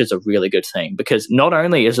all that, which is a really good thing, because not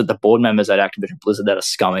only is it the board members at Activision Blizzard that are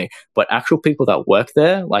scummy, but actual people that work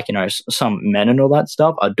there, like, some men and all that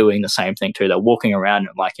stuff, are doing the same thing too. They're walking around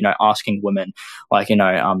and, like, asking women, like,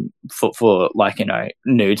 for like,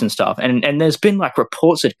 nudes and stuff. And there's been, like,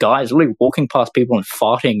 reports that guys really walking past people and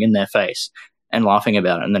farting in their face and laughing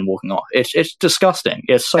about it and then walking off. It's disgusting.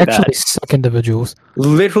 It's so Actually, bad. suck individuals.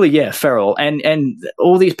 Literally, yeah, feral. And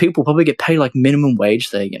all these people probably get paid like minimum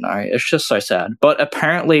wage there, It's just so sad. But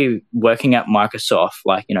apparently working at Microsoft,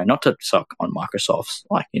 like, not to suck on Microsoft's,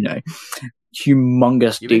 like,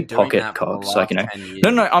 humongous You've been deep doing pocket that for the cogs, like, last 10 years.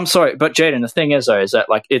 No, I'm sorry, but Jaden, the thing is though, is that,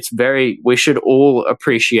 like, we should all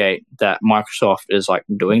appreciate that Microsoft is, like,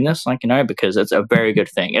 doing this, like, because it's a very good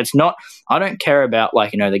thing. It's not, I don't care about,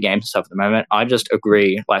 like, the games and stuff at the moment. I just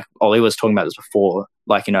agree, like Ollie was talking about this before,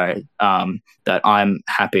 like, that I'm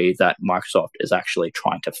happy that Microsoft is actually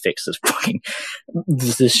trying to fix this fucking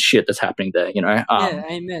this shit that's happening there, yeah,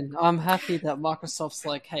 amen. I'm happy that Microsoft's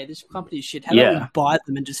like, hey, this company's shit. How Yeah. about we buy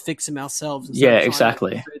them and just fix them ourselves? instead Yeah, of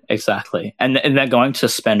trying exactly. And they're going to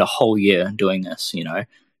spend a whole year doing this,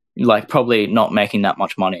 like, probably not making that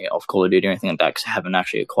much money off Call of Duty or anything like that, because they haven't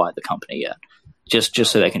actually acquired the company yet, just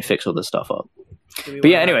so they can fix all this stuff up. But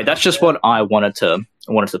yeah, anyway, that's just what I wanted to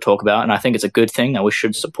talk about, and I think it's a good thing that we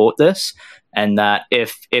should support this, and that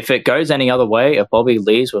if it goes any other way, if Bobby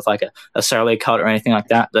leaves with, like, a salary cut or anything like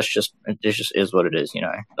that, it just is what it is,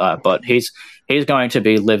 But he's going to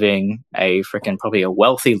be living a freaking probably a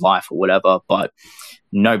wealthy life or whatever, but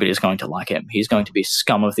nobody's going to like him. He's going to be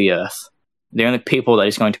scum of the earth. The only people that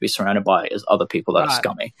he's going to be surrounded by is other people that are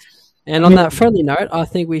scummy. And on that friendly note, I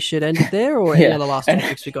think we should end it there, or any other last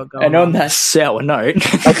topics we got going. And on that sour note,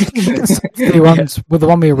 with the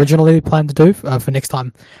one we originally planned to do for next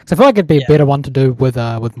time. So I feel like it'd be a better one to do with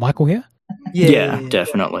Michael here. Yeah,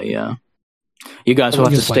 definitely, yeah. You guys will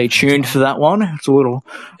have to stay tuned for that one. It's a little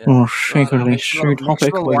secretly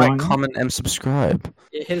topic. Like, comment, and subscribe.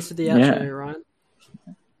 Yeah, hit us with the outro, Ryan.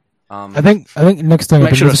 I think next time.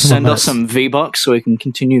 Make sure to send us some V-Bucks so we can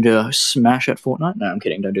continue to smash at Fortnite. No, I'm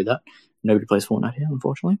kidding. Don't do that. Nobody plays Fortnite here,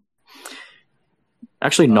 unfortunately.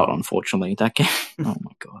 Actually, not unfortunately. That game. Oh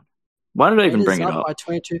my god. Why did I even bring it up? By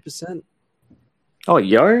 22%. Oh,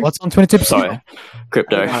 yo. What's on 22%? Sorry,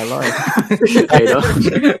 crypto.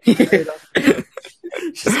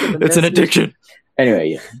 It's an addiction.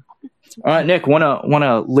 Anyway, yeah. All right, Nick.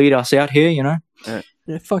 Wanna lead us out here? Yeah,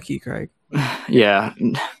 fuck you, Craig. Yeah.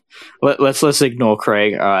 Let's ignore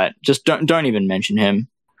Craig. All right, just don't even mention him.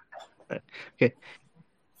 Okay.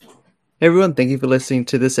 Everyone, thank you for listening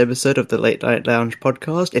to this episode of the Late Night Lounge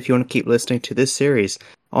podcast. If you want to keep listening to this series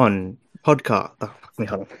on podcast,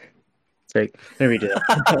 hold on. Sorry, let me redo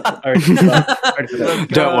that.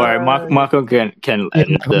 Don't worry, Michael can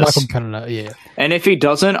edit this. Michael can, yeah. And if he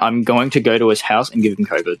doesn't, I'm going to go to his house and give him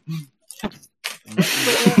COVID.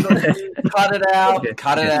 Cut it out. Okay.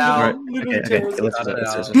 Cut it out. Right. Okay.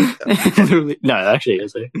 Let's No, actually,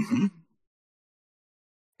 is it?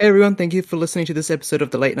 Hey everyone, thank you for listening to this episode of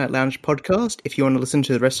the Late Night Lounge podcast. If you want to listen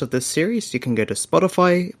to the rest of this series, you can go to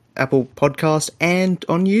Spotify, Apple Podcasts, and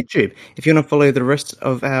on YouTube. If you want to follow the rest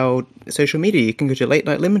of our social media, you can go to Late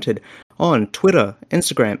Night Limited on Twitter,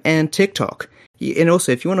 Instagram, and TikTok. And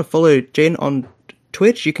also, if you want to follow Jen on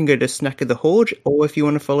Twitch, you can go to Snack of the Horde, or if you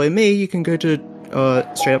want to follow me, you can go to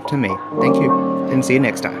Straight Up to Me. Thank you, and see you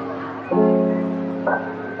next time.